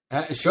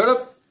 showed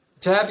up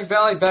to Happy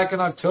Valley back in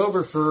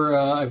October for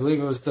I believe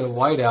it was the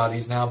whiteout.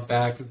 He's now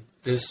back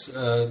this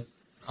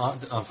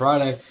on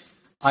Friday.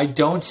 I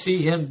don't see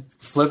him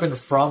flipping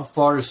from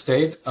Florida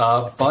State,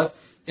 but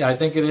yeah, I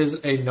think it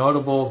is a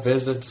notable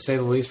visit, to say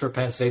the least, for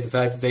Penn State. The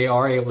fact that they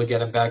are able to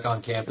get him back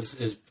on campus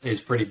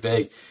is pretty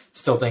big.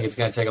 Still think it's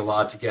going to take a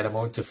lot to get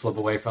him to flip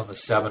away from the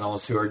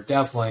Seminoles, who are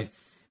definitely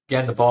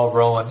getting the ball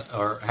rolling,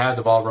 or have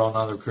the ball rolling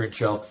on the recruiting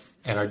trail,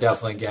 and are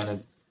definitely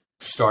getting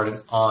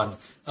started on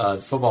the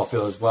football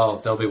field as well.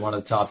 They'll be one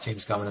of the top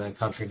teams coming in the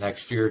country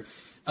next year.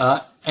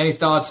 Any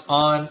thoughts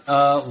on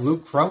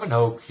Luke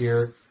Kromenhoek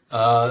here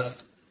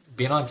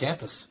being on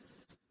campus?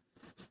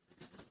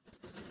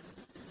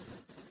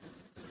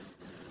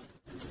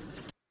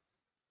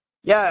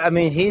 Yeah, I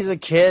mean, he's a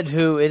kid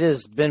who it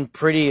has been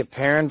pretty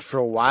apparent for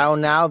a while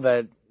now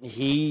that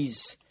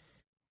he's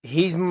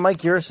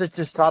Mike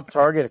Yursich's top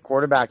target at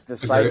quarterback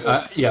this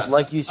cycle. Yeah,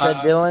 like you said,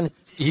 Dylan.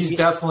 He's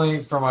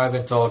definitely, from what I've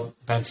been told,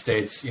 Penn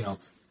State's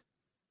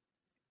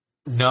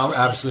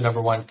absolute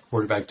number 1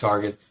 quarterback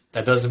target.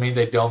 That doesn't mean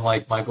they don't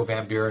like Michael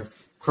Van Buren.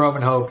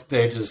 Kromenhoek,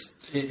 they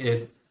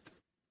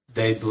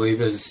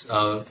believe is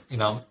a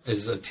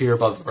tier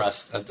above the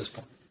rest at this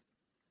point.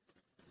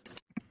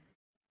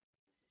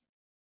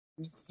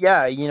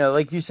 Yeah,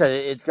 like you said,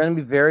 it's going to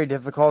be very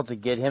difficult to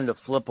get him to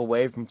flip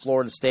away from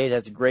Florida State.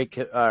 Has a great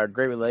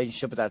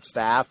relationship with that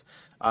staff.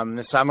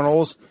 The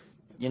Seminoles,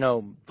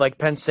 like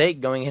Penn State,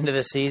 going into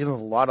this season with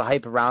a lot of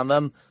hype around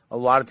them. A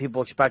lot of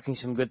people expecting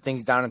some good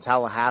things down in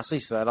Tallahassee,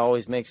 so that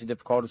always makes it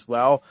difficult as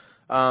well.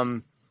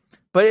 But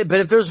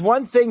if there's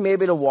one thing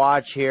maybe to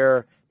watch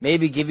here,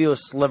 maybe give you a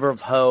sliver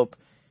of hope,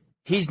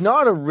 he's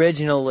not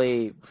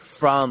originally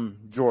from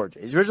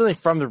Georgia. He's originally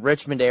from the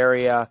Richmond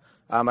area.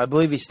 I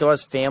believe he still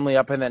has family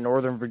up in that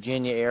Northern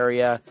Virginia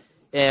area.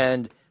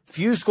 And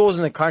few schools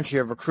in the country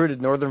have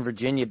recruited Northern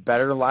Virginia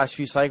better the last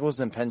few cycles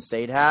than Penn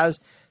State has.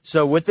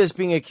 So with this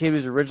being a kid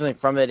who's originally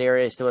from that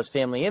area, still has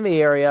family in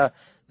the area,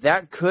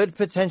 that could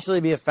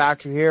potentially be a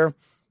factor here.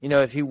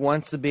 If he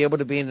wants to be able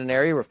to be in an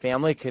area where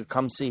family could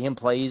come see him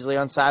play easily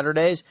on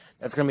Saturdays,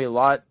 that's going to be a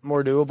lot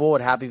more doable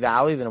at Happy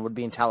Valley than it would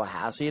be in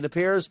Tallahassee, it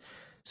appears.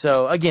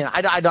 So, again,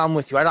 I'm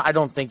with you. I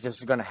don't think this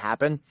is going to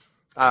happen.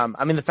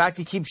 The fact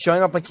he keeps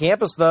showing up on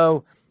campus,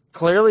 though,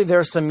 clearly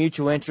there's some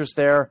mutual interest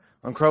there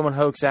on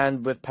Kromenhoek's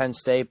end with Penn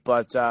State.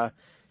 But,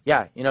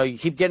 you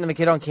keep getting the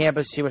kid on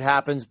campus, see what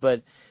happens.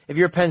 But if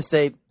you're Penn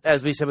State,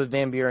 as we said with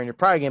Van Buren, you're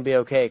probably going to be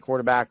okay at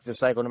quarterback this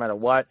cycle no matter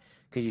what,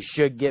 because you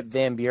should get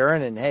Van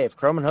Buren. And, hey, if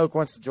Kromenhoek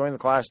wants to join the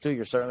class too,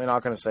 you're certainly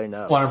not going to say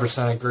no.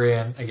 100% agree.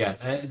 And, again,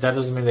 that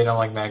doesn't mean they don't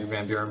like Mike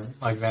Van Buren.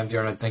 Mike Van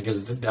Buren, I think,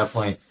 is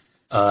definitely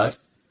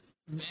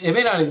it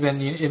may not even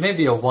 – it may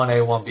be a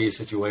 1A, 1B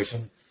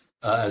situation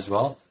as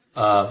well.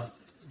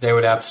 They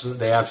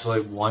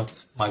absolutely want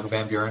Michael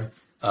Van Buren.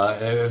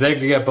 If they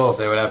could get both,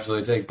 they would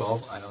absolutely take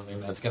both. I don't think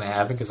that's going to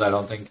happen because I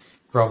don't think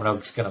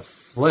Kromenhoek's going to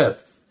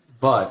flip.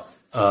 But,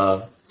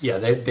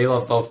 they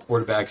love both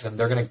quarterbacks, and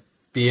they're going to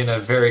be in a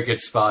very good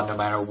spot no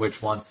matter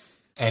which one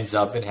ends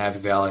up in Happy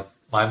Valley.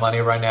 My money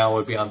right now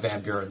would be on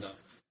Van Buren,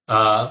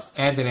 though.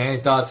 Anthony, any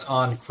thoughts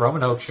on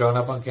Kromenhoek showing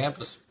up on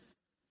campus?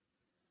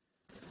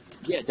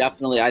 Yeah,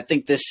 definitely. I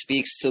think this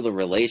speaks to the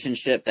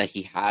relationship that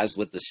he has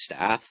with the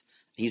staff.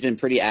 he's been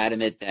pretty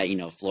adamant that,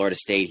 Florida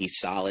State, he's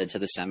solid to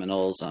the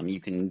Seminoles. You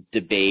can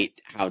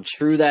debate how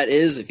true that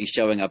is if he's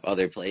showing up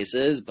other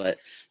places, but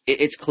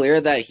it's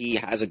clear that he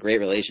has a great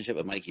relationship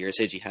with Mike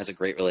Yurcich. He has a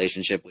great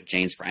relationship with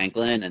James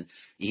Franklin, and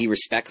he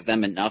respects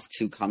them enough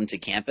to come to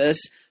campus.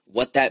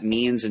 What that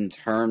means in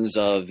terms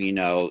of,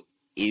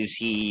 is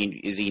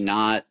he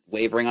not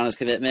wavering on his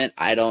commitment?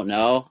 I don't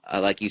know.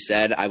 Like you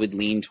said, I would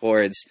lean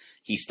towards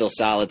he's still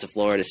solid to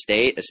Florida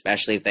State,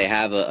 especially if they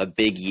have a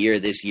big year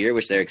this year,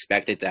 which they're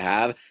expected to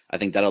have. I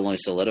think that'll only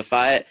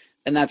solidify it,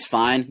 and that's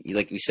fine.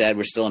 Like we said,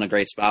 we're still in a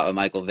great spot with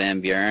Michael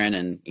Van Buren,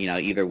 and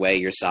either way,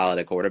 you're solid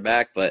at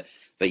quarterback. But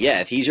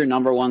yeah, if he's your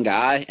number one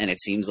guy, and it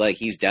seems like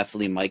he's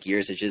definitely Mike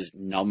Yurcich's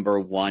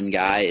number one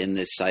guy in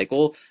this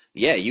cycle,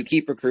 yeah, you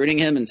keep recruiting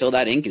him until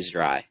that ink is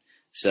dry.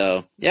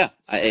 So yeah,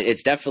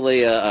 it's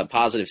definitely a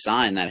positive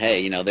sign that,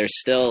 hey, there's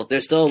still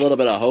a little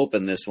bit of hope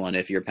in this one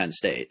if you're Penn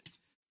State.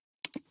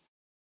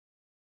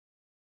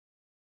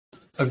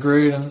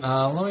 Agreed. And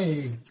let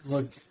me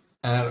look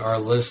at our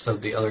list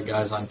of the other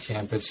guys on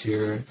campus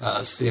here,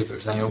 see if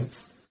there's any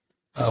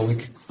we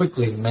could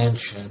quickly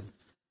mention.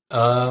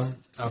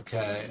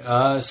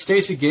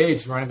 Stacey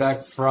Gage, running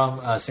back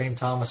from St.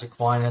 Thomas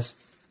Aquinas,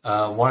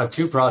 one of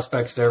two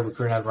prospects there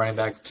recruiting at running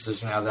back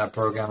position out of that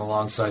program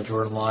alongside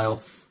Jordan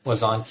Lyle,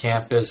 was on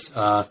campus.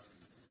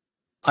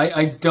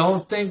 I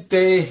don't think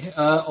they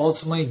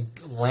ultimately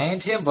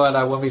land him, but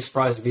I wouldn't be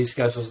surprised if he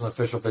schedules an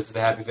official visit to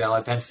Happy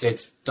Valley. Penn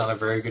State's done a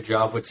very good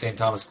job with St.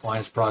 Thomas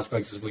Aquinas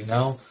prospects, as we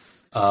know.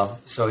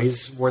 So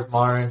he's worth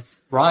monitoring.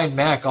 Ryan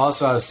Mack,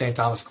 also out of St.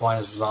 Thomas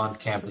Aquinas, was on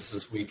campus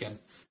this weekend,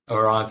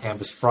 or on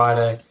campus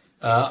Friday.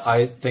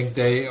 I think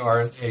they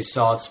are in a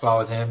solid spot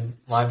with him.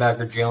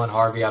 Linebacker Jalen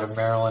Harvey out of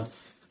Maryland.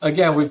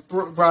 Again, we've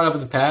brought up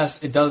in the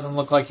past, it doesn't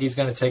look like he's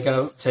going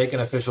to take an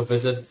official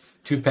visit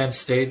to Penn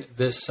State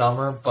this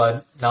summer,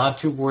 but not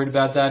too worried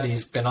about that.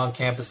 He's been on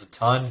campus a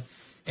ton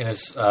in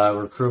his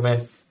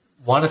recruitment.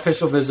 One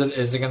official visit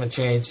isn't going to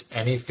change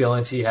any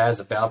feelings he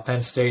has about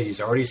Penn State. He's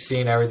already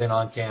seen everything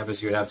on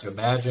campus, you would have to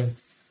imagine.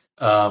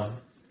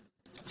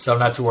 So I'm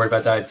not too worried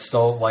about that. I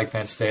still like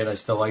Penn State. I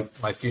still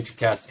like my future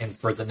cast in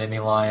for the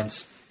Nittany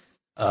Lions.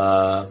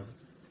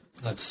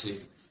 Let's see.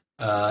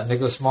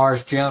 Nicholas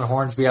Marsh, Jalen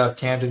Hornsby out of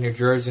Camden, New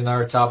Jersey,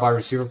 another top wide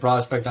receiver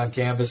prospect on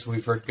campus.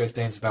 We've heard good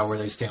things about where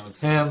they stand with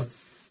him.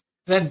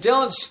 Then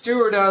Dylan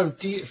Stewart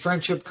out of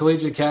Friendship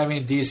Collegiate Academy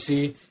in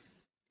D.C.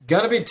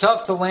 Going to be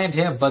tough to land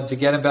him, but to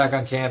get him back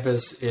on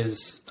campus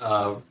is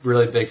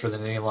really big for the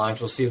Nittany Lions.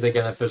 We'll see if they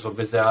get an official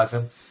visit out of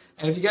him.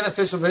 And if you get an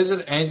official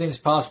visit, anything's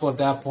possible at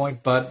that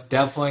point, but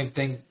definitely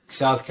think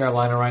South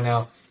Carolina right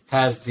now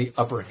has the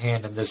upper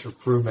hand in this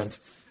recruitment.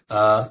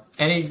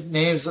 Any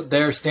names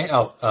there?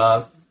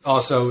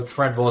 Also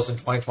Trent Wilson,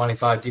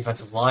 2025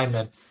 defensive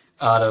lineman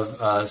out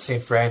of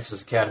St.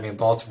 Francis Academy in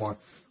Baltimore,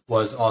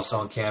 was also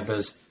on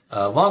campus.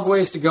 Long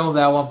ways to go with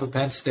that one, but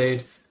Penn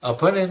State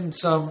put in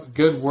some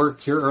good work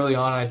here early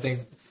on. I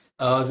think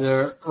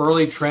their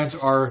early trends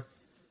are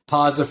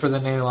positive for the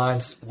Nittany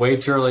Lions. Way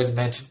too early to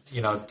mention,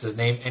 to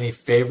name any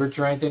favorites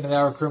or anything in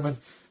that recruitment,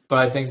 but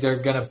I think they're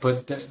going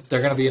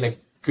to be in a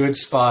good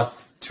spot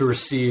to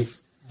receive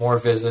more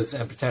visits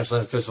and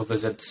potentially an official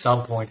visit at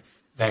some point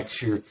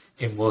next year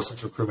in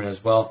Wilson's recruitment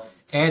as well.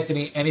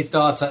 Anthony, any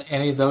thoughts on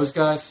any of those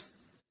guys?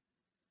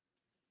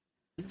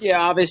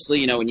 Yeah,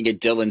 obviously, when you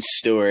get Dylan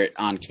Stewart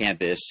on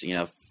campus,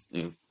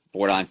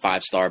 borderline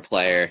 5-star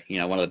player,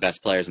 one of the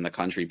best players in the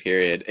country,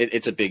 period.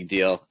 It's a big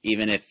deal.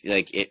 Even if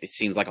it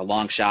seems like a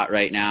long shot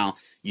right now,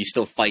 you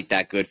still fight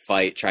that good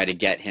fight, try to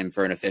get him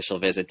for an official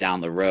visit down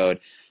the road.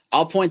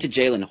 I'll point to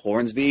Jalen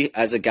Hornsby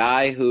as a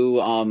guy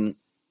who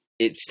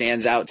it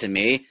stands out to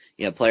me.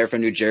 Player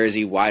from New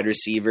Jersey, wide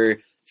receiver,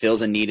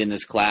 fills a need in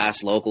this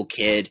class, local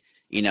kid.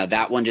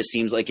 That one just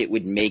seems like it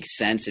would make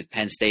sense if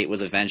Penn State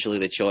was eventually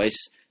the choice.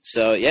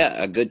 So,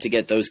 yeah, good to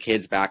get those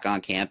kids back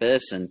on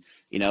campus. And,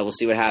 we'll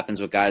see what happens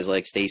with guys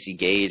like Stacey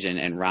Gage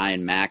and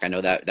Ryan Mack. I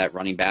know that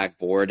running back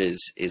board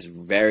is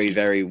very,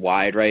 very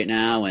wide right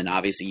now. And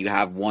obviously you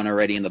have one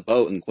already in the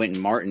boat, and Quinton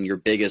Martin, your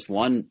biggest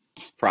one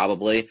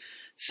probably.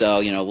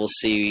 So, we'll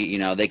see,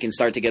 they can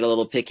start to get a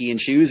little picky and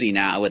choosy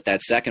now with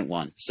that second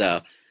one.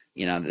 So,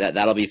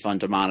 that'll be fun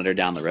to monitor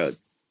down the road.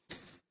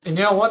 And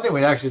one thing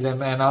we actually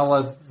didn't, and I'll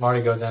let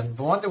Marty go then,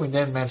 but one thing we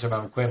didn't mention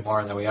about Quinton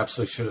Martin that we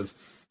absolutely should have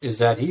is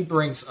that he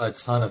brings a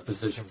ton of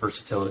position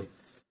versatility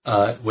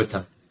with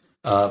him.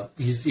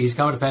 He's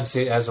coming to Penn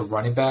State as a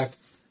running back,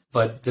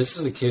 but this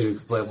is a kid who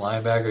could play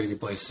linebacker, he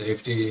could play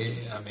safety.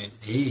 I mean,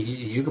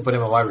 you could put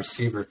him a wide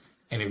receiver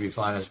and he'd be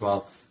fine as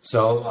well.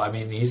 So, I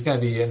mean, he's going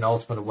to be an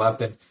ultimate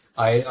weapon.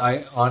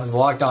 I on the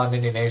Locked On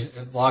Penn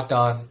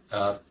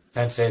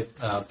State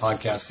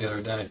podcast the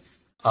other day,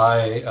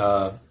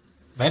 I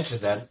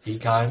mentioned that he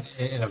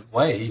in a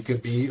way, he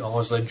could be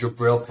almost like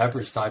Jabril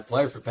Peppers type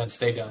player for Penn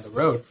State down the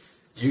road.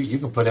 You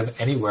can put him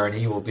anywhere and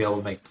he will be able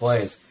to make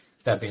plays.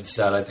 That being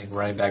said, I think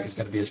running back is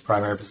going to be his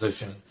primary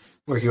position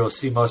where he will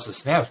see most of the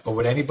snaps. But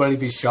would anybody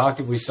be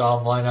shocked if we saw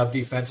him line up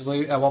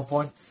defensively at one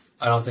point?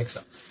 I don't think so.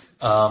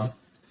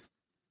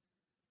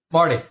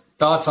 Marty,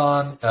 thoughts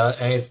on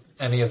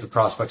any of the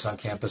prospects on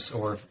campus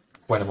or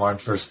Quinton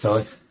Martin's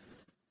versatility?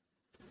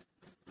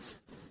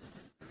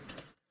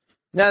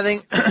 No, I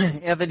think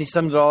Anthony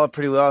summed it all up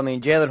pretty well. I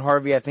mean, Jalen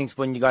Harvey, I think, is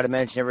one you got to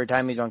mention every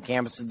time he's on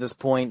campus at this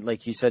point.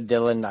 Like you said,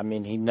 Dylan, I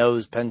mean, he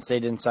knows Penn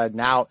State inside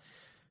and out.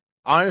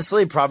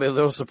 Honestly, probably a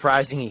little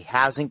surprising he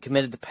hasn't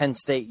committed to Penn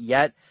State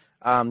yet.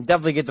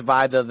 Definitely get the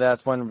vibe, though,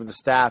 that's one where the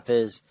staff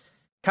is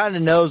kind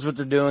of knows what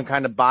they're doing,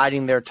 kind of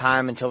biding their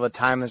time until the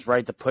time is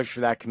right to push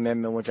for that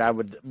commitment, which I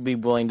would be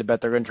willing to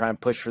bet they're going to try and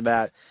push for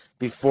that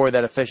before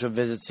that official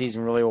visit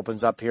season really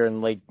opens up here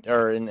in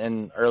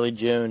in early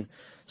June.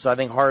 So I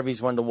think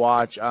Harvey's one to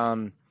watch.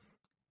 The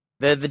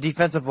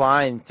defensive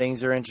line,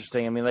 things are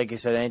interesting. I mean, like I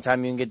said,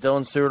 anytime you can get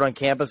Dylan Stewart on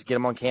campus, get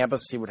him on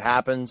campus, see what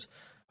happens.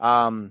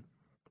 But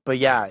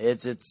yeah,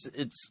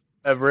 it's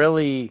a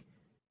really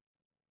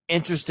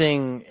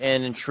interesting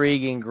and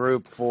intriguing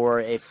group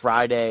for a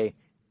Friday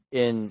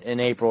in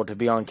April to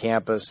be on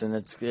campus, and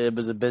it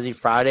was a busy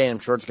Friday, and I'm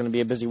sure it's going to be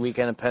a busy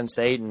weekend in Penn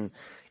State, and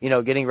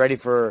getting ready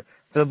for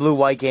the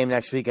blue-white game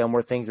next weekend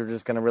where things are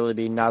just going to really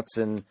be nuts.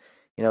 And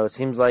it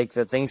seems like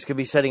that things could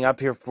be setting up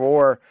here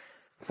for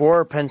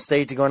Penn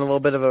State to go on a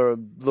little bit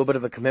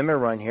of a commitment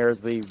run here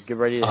as we get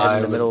ready to head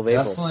in the middle of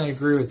April. I definitely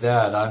agree with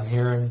that. I'm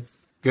hearing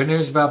good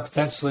news about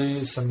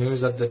potentially some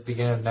news at the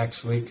beginning of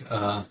next week,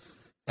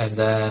 and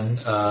then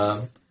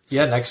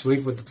next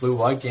week with the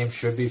blue-white game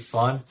should be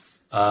fun.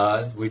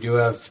 We do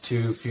have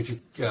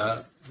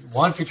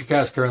one future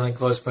cast currently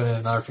close, but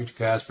another future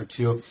cast for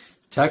two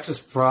Texas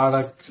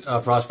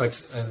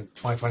prospects in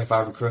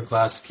 2025 recruiting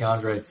class,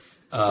 Keandre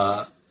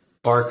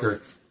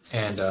Barker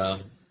and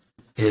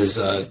his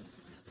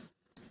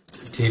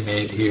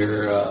teammate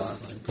here,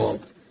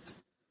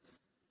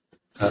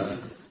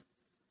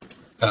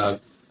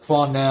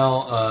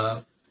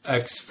 Quanell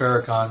ex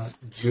Farrakhan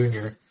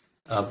Jr.,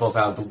 both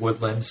out of the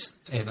Woodlands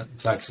in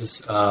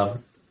Texas.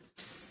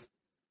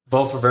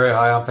 Both are very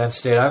high on Penn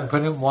State. I haven't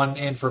put one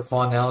in for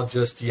Quanell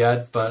just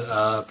yet,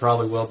 but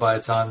probably will by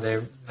the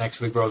time next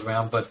week rolls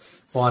around. But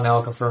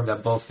Quanell confirmed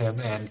that both him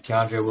and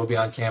Keandre will be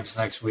on campus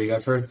next week.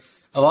 I've heard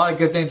a lot of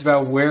good things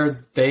about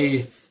where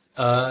Penn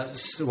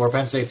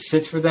State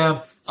sits for them.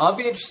 I'll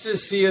be interested to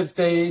see if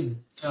they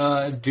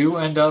do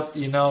end up,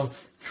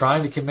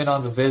 trying to commit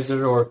on the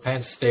visit, or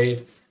Penn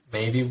State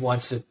maybe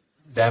wants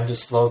them to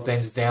slow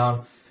things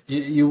down.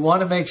 You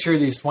want to make sure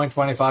these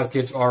 2025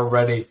 kids are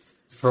ready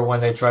for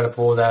when they try to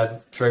pull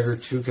that trigger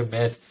to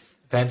commit.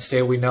 Penn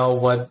State, we know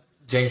what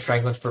James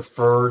Franklin's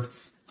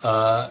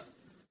how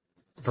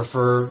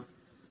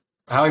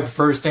he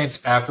prefers things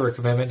after a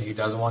commitment. He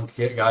doesn't want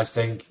guys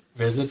taking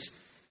visits.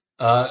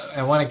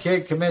 And when a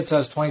kid commits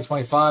as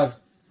 2025,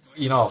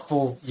 a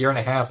full year and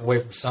a half away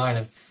from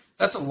signing,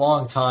 that's a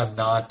long time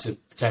not to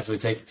potentially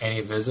take any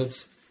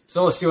visits.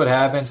 So we'll see what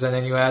happens. And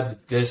then you add the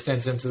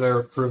distance into their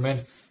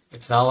recruitment.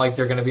 It's not like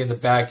they're going to be in the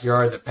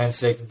backyard that Penn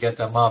State can get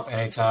them up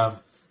anytime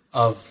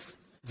of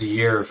the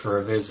year for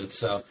a visit.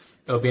 So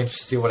it'll be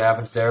interesting to see what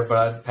happens there.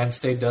 But Penn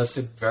State does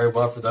sit very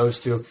well for those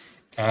two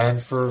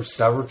and for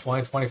several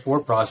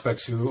 2024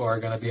 prospects who are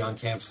going to be on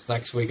campus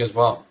next week as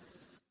well.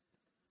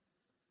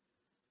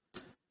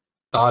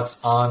 Thoughts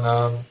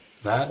on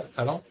that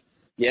at all?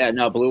 Yeah,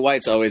 no,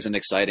 blue-white's always an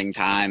exciting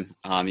time.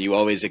 You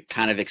always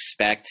kind of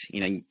expect,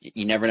 you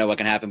never know what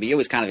can happen, but you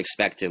always kind of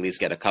expect to at least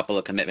get a couple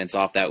of commitments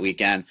off that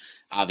weekend.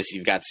 Obviously,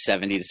 you've got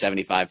 70 to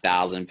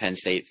 75,000 Penn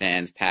State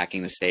fans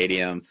packing the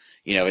stadium.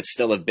 It's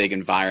still a big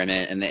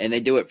environment, and they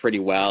do it pretty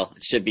well.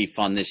 It should be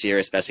fun this year,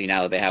 especially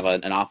now that they have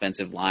an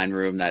offensive line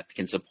room that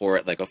can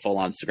support like a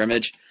full-on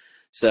scrimmage.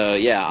 So,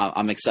 yeah,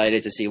 I'm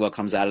excited to see what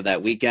comes out of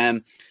that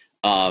weekend.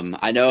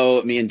 I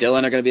know me and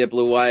Dylan are going to be at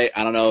Blue White.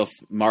 I don't know if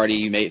Marty,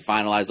 you may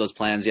finalize those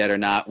plans yet or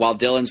not. While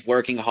Dylan's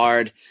working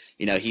hard,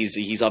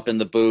 he's up in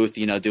the booth,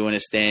 doing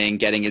his thing,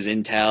 getting his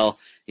intel.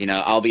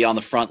 I'll be on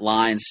the front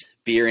lines,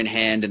 beer in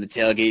hand in the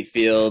tailgate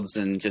fields,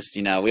 and just,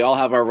 we all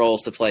have our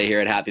roles to play here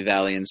at Happy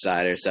Valley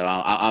Insider. So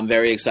I'm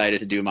very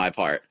excited to do my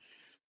part.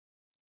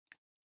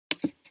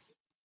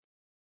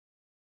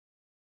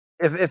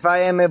 If I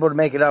am able to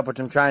make it up, which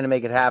I'm trying to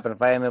make it happen,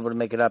 if I am able to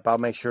make it up, I'll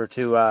make sure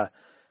to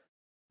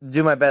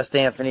do my best,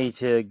 Anthony,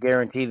 to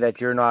guarantee that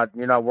you're not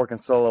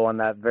working solo on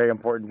that very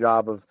important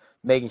job of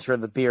making sure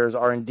the beers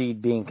are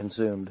indeed being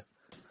consumed.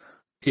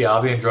 Yeah,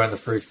 I'll be enjoying the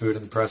free food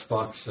in the press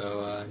box.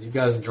 So you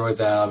guys enjoyed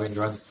that. I'll be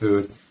enjoying the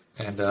food,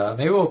 and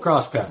maybe we'll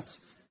cross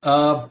paths.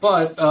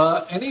 But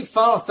any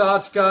final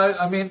thoughts, guys?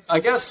 I mean,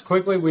 I guess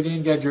quickly we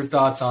didn't get your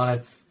thoughts on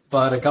it,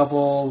 but a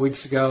couple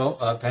weeks ago,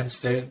 Penn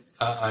State.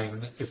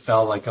 It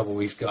felt like a couple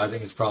weeks ago. I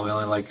think it's probably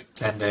only like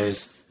 10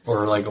 days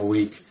or like a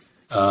week.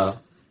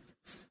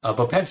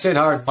 But Penn State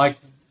hired Mike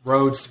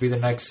Rhodes to be the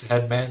next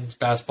head men's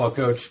basketball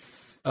coach.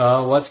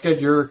 Let's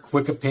get your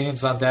quick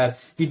opinions on that.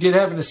 He did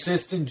have an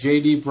assistant,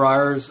 J.D.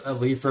 Briers, a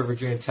lead for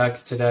Virginia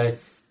Tech today.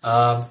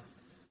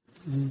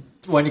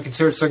 When you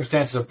consider the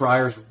circumstances of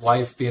Briers'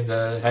 wife being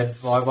the head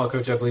volleyball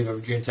coach, I believe, at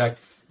Virginia Tech,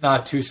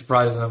 not too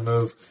surprising a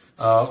move.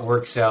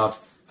 Works out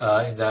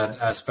in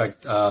that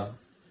aspect.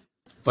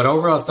 But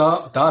overall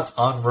thoughts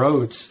on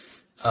Rhodes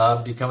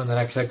becoming the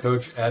next head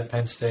coach at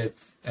Penn State,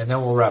 and then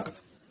we'll wrap it.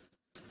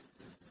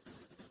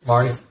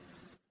 Marty?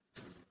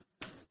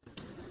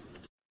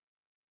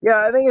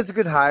 Yeah, I think it's a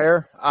good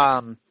hire,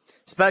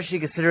 especially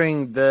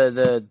considering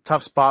the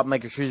tough spot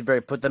Micah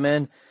Shrewsbury put them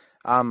in.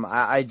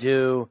 I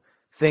do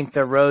think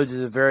that Rhodes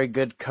is a very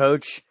good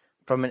coach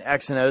from an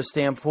X and O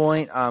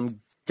standpoint.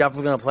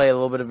 Definitely going to play a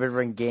little bit of a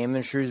different game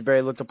than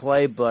Shrewsbury looked to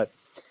play, but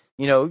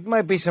it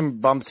might be some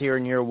bumps here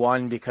in year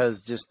one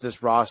because just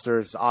this roster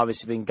is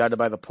obviously being gutted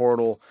by the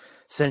portal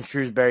since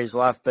Shrewsbury's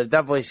left. But it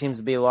definitely seems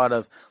to be a lot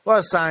of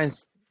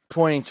signs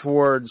pointing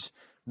towards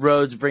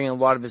Rhodes bringing a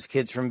lot of his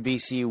kids from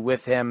VCU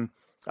with him.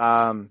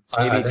 Maybe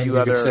a few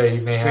other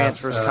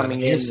transfers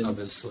coming in. Up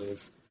his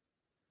sleeve.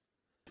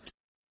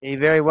 He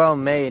very well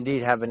may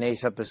indeed have an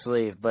ace up his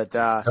sleeve, but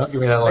don't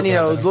give me that look,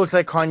 it looks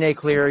like Kanye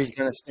Cleary's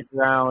going to stick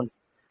around,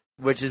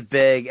 which is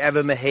big.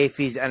 Evan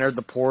Mahafy's entered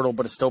the portal,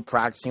 but is still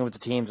practicing with the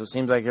team, so it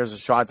seems like there's a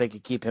shot they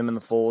could keep him in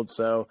the fold.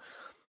 So,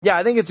 yeah,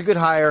 I think it's a good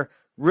hire.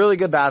 Really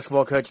good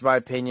basketball coach, in my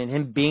opinion.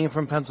 Him being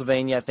from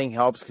Pennsylvania, I think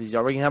helps because he's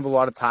already going to have a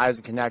lot of ties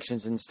and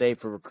connections in state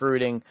for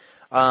recruiting.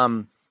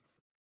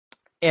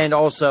 And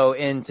also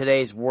in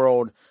today's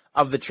world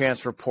of the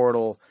transfer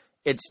portal,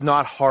 it's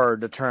not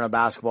hard to turn a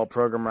basketball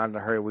program around in a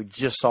hurry. We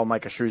just saw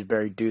Micah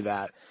Shrewsbury do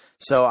that.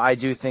 So I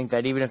do think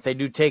that even if they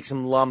do take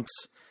some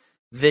lumps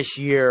this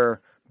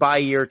year, by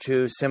year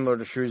two, similar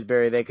to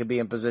Shrewsbury, they could be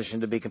in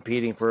position to be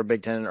competing for a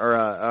Big Ten or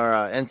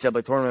a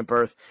NCAA tournament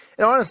berth.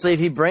 And honestly, if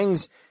he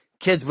brings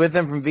kids with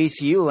him from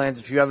VCU,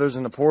 lands a few others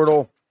in the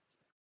portal,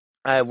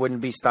 I wouldn't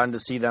be stunned to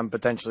see them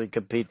potentially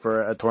compete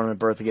for a tournament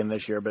berth again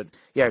this year. But,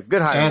 yeah,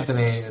 good hire.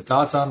 Anthony,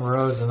 thoughts on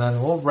Rhodes, and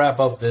then we'll wrap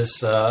up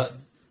this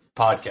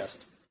podcast.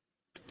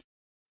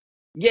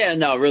 Yeah,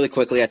 no, really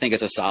quickly, I think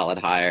it's a solid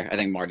hire. I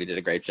think Marty did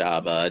a great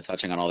job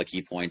touching on all the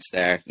key points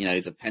there.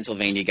 He's a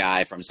Pennsylvania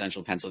guy from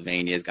central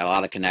Pennsylvania. He's got a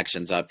lot of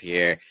connections up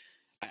here.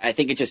 I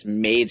think it just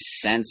made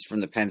sense from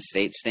the Penn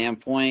State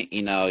standpoint.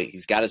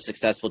 He's got a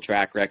successful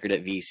track record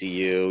at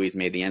VCU. He's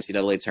made the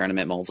NCAA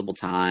tournament multiple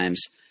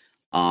times.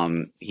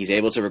 He's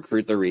able to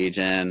recruit the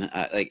region.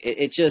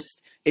 It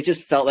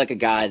just felt like a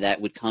guy that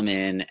would come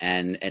in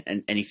and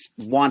he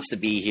wants to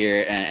be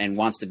here and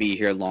wants to be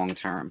here long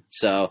term.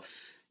 So,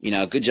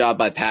 good job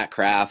by Pat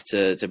Kraft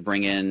to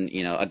bring in,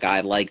 a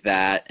guy like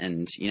that.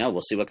 And,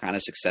 we'll see what kind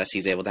of success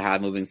he's able to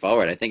have moving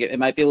forward. I think it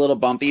might be a little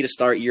bumpy to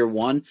start year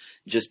one,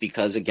 just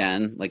because,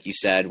 again, like you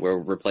said, we're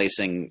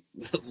replacing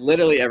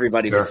literally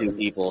everybody but two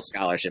people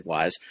scholarship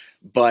wise.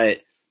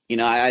 But,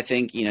 I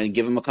think,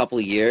 give them a couple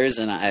of years,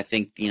 and I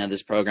think,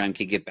 this program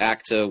could get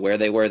back to where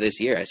they were this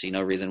year. I see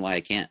no reason why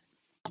it can't.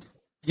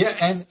 Yeah,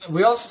 and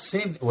we also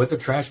seen with the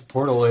transfer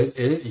portal,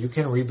 you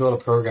can rebuild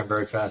a program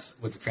very fast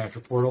with the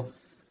transfer portal.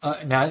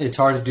 Now, it's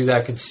hard to do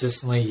that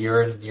consistently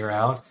year in and year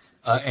out.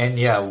 And,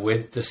 yeah,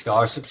 with the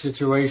scholarship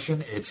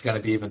situation, it's going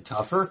to be even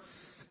tougher.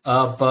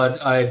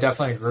 But I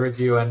definitely agree with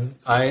you. And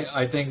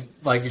I think,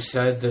 like you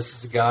said, this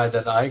is a guy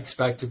that I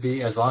expect to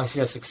be, as long as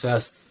he has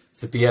success,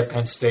 to be at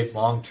Penn State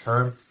long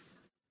term.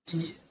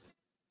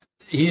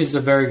 He is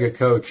a very good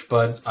coach,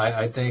 but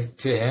I think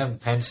to him,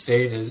 Penn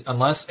State is,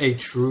 unless a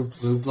true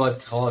blue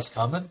blood call is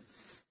coming,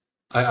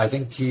 I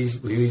think he's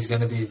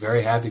going to be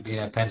very happy being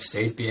at Penn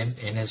State, being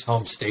in his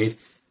home state,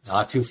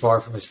 not too far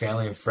from his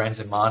family and friends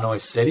in Monomoy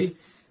City.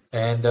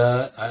 And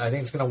I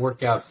think it's going to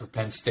work out for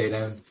Penn State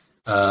and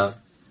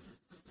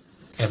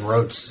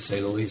Rhodes, to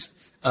say the least.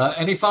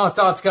 Any final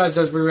thoughts, guys,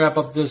 as we wrap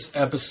up this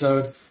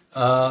episode?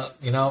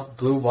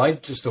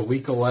 Blue-white, just a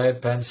week away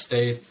at Penn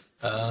State.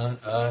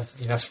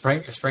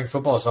 Spring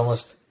football is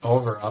almost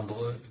over.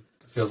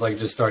 It feels like it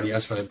just started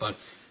yesterday. But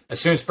as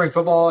soon as spring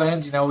football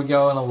ends, we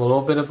go in a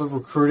little bit of a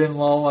recruiting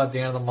lull at the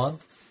end of the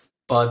month.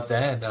 But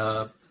then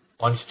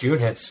once June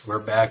hits, we're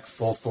back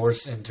full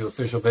force into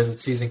official visit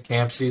season,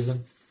 camp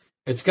season.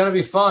 It's going to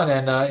be fun.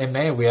 And in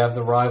May, we have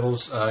the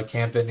Rivals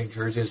camp in New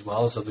Jersey as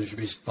well. So there should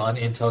be fun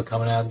intel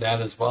coming out of that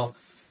as well.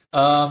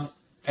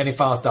 Any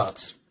final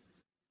thoughts?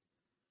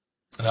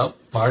 Nope.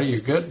 Marty,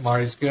 you're good.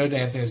 Marty's good.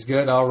 Anthony's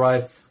good. All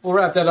right. We'll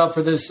wrap that up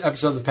for this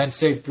episode of the Penn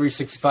State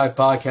 365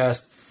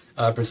 podcast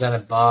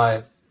presented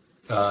by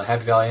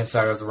Happy Valley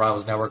Insider of the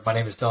Rivals Network. My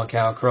name is Dylan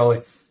Cowan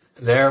Crowley.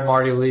 There,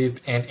 Marty Leib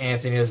and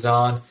Anthony is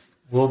on.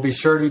 We'll be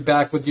sure to be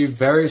back with you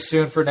very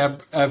soon for an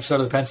episode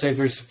of the Penn State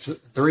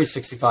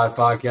 365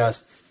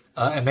 podcast.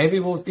 And maybe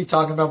we'll be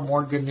talking about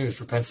more good news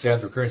for Penn State on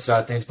the recruiting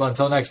side of things. But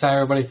until next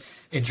time, everybody,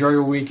 enjoy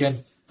your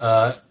weekend.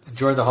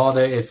 Enjoy the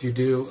holiday if you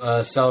do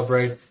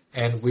celebrate.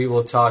 And we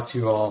will talk to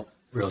you all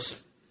real soon.